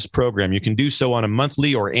sponsor this program. You can do so on a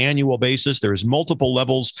monthly or annual basis. There's multiple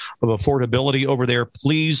levels of affordability over there.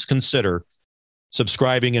 Please consider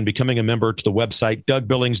subscribing and becoming a member to the website,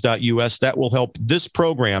 DougBillings.us. That will help this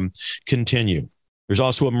program continue. There's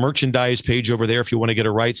also a merchandise page over there if you want to get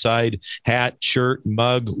a Right Side hat, shirt,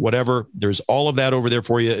 mug, whatever. There's all of that over there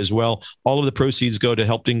for you as well. All of the proceeds go to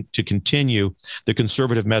helping to continue the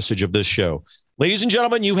conservative message of this show. Ladies and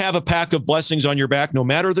gentlemen, you have a pack of blessings on your back, no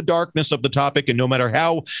matter the darkness of the topic and no matter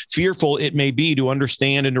how fearful it may be to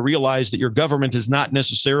understand and to realize that your government is not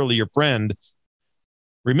necessarily your friend.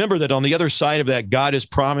 Remember that on the other side of that, God has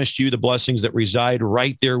promised you the blessings that reside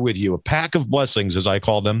right there with you. A pack of blessings, as I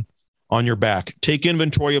call them, on your back. Take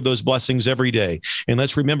inventory of those blessings every day. And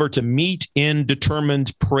let's remember to meet in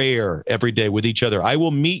determined prayer every day with each other. I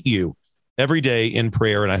will meet you every day in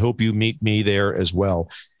prayer, and I hope you meet me there as well.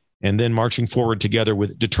 And then marching forward together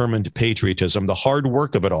with determined patriotism, the hard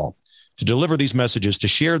work of it all, to deliver these messages, to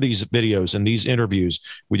share these videos and these interviews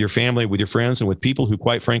with your family, with your friends, and with people who,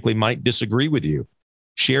 quite frankly, might disagree with you.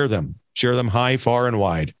 Share them high, far, and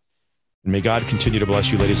wide. And may God continue to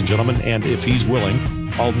bless you, ladies and gentlemen. And if he's willing,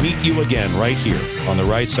 I'll meet you again right here on The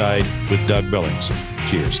Right Side with Doug Billings.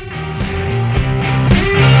 Cheers.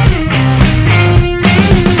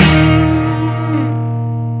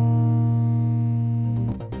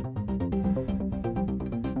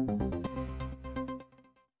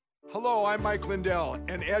 Hello, I'm Mike Lindell,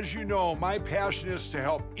 and as you know, my passion is to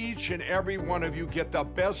help each and every one of you get the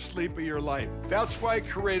best sleep of your life. That's why I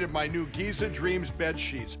created my new Giza Dreams bed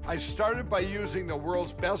sheets. I started by using the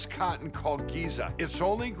world's best cotton called Giza. It's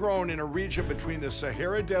only grown in a region between the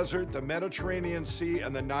Sahara Desert, the Mediterranean Sea,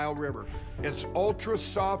 and the Nile River. It's ultra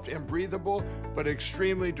soft and breathable, but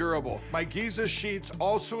extremely durable. My Giza sheets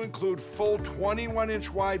also include full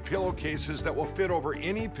 21-inch wide pillowcases that will fit over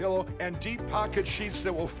any pillow and deep pocket sheets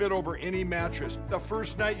that will fit over any mattress. The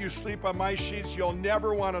first night you sleep on my sheets, you'll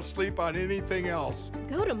never want to sleep on anything else.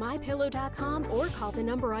 Go to MyPillow.com or call the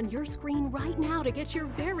number on your screen right now to get your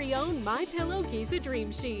very own MyPillow Giza Dream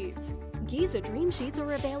Sheets. Giza Dream Sheets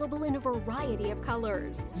are available in a variety of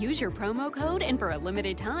colors. Use your promo code, and for a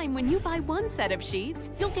limited time, when you buy one set of sheets,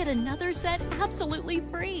 you'll get another set absolutely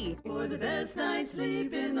free. For the best night's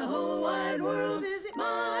sleep in the whole wide world, visit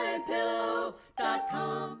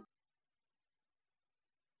MyPillow.com.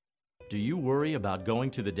 Do you worry about going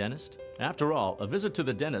to the dentist? After all, a visit to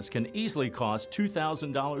the dentist can easily cost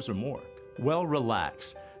 $2,000 or more. Well,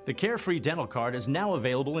 relax. The Carefree Dental Card is now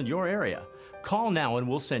available in your area. Call now and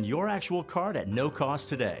we'll send your actual card at no cost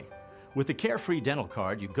today. With the Carefree Dental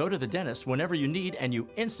Card, you go to the dentist whenever you need and you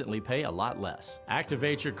instantly pay a lot less.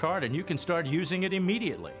 Activate your card and you can start using it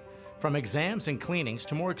immediately. From exams and cleanings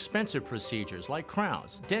to more expensive procedures like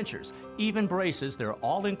crowns, dentures, even braces, they're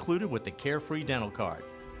all included with the Carefree Dental Card.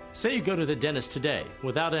 Say you go to the dentist today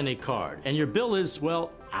without any card and your bill is,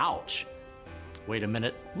 well, ouch. Wait a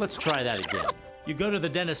minute, let's try that again. You go to the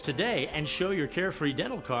dentist today and show your Carefree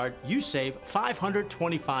Dental Card, you save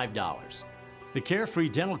 $525. The Carefree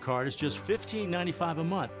Dental Card is just $15.95 a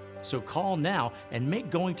month, so call now and make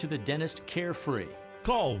going to the dentist carefree.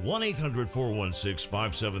 Call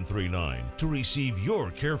 1-800-416-5739 to receive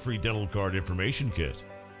your Carefree Dental Card information kit.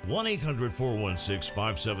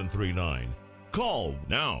 1-800-416-5739. Call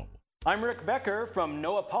now. I'm Rick Becker from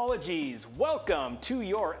No Apologies. Welcome to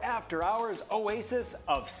your after-hours oasis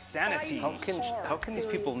of sanity. How can these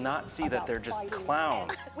people not see that they're just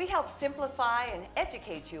clowns? We help simplify and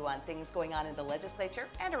educate you on things going on in the legislature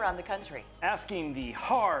and around the country. Asking the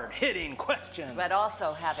hard-hitting questions. But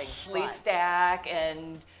also having Lee Stack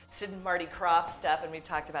and Sid and Marty Croft stuff, and we've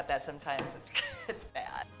talked about that sometimes. It's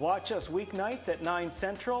bad. Watch us weeknights at 9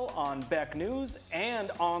 Central on Beck News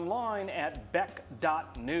and online at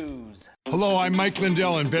beck.news. Hello, I'm Mike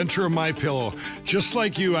Lindell, inventor of MyPillow. Just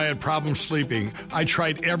like you, I had problems sleeping. I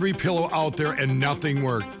tried every pillow out there and nothing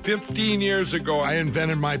worked. 15 years ago, I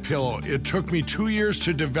invented MyPillow. It took me 2 years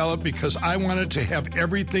to develop because I wanted to have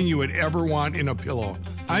everything you would ever want in a pillow.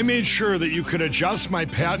 I made sure that you could adjust my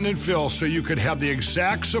patented fill so you could have the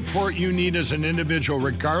exact support you need as an individual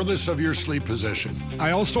regardless of your sleep position.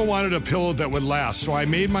 I also wanted a pillow that would last, so I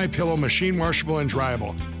made MyPillow machine washable and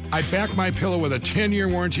dryable. I back MyPillow with a 10-year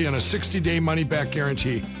warranty and a 60-day money-back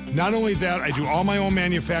guarantee. Not only that, I do all my own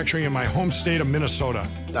manufacturing in my home state of Minnesota.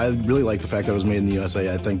 I really like the fact that it was made in the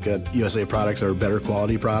USA. I think that USA products are a better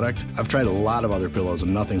quality product. I've tried a lot of other pillows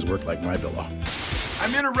and nothing's worked like MyPillow.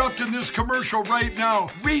 I'm interrupting this commercial right now.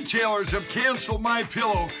 Retailers have canceled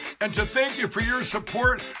MyPillow, and to thank you for your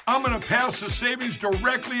support, I'm going to pass the savings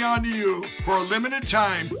directly on to you. For a limited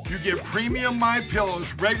time, you get premium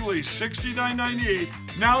MyPillows, regularly $69.98,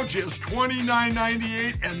 now just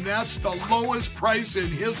 $29.98, and that's the lowest price in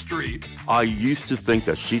history. I used to think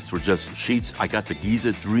that sheets were just sheets. I got the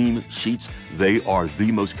Giza Dream sheets. They are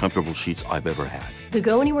the most comfortable sheets I've ever had. The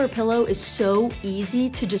Go Anywhere pillow is so easy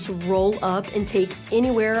to just roll up and take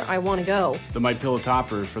anywhere I want to go. The MyPillow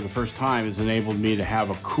topper, for the first time, has enabled me to have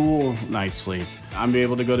a cool night's sleep. I'm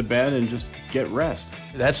able to go to bed and just get rest.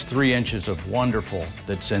 That's 3 inches of wonderful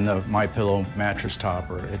that's in the MyPillow mattress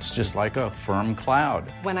topper. It's just like a firm cloud.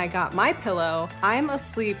 When I got MyPillow, I'm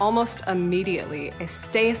asleep almost immediately. I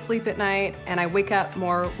stay asleep at night and I wake up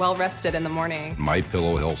more well-rested in the morning.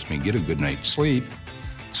 MyPillow helps me get a good night's sleep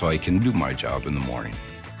so I can do my job in the morning.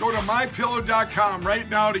 Go to MyPillow.com right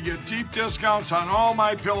now to get deep discounts on all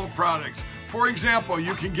MyPillow products. For example,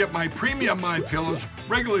 you can get my premium MyPillows,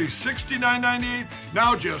 regularly $69.98,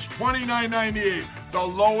 now just $29.98, the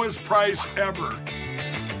lowest price ever.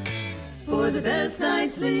 For the best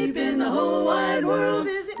night's sleep in the whole wide world,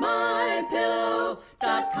 visit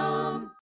MyPillow.com.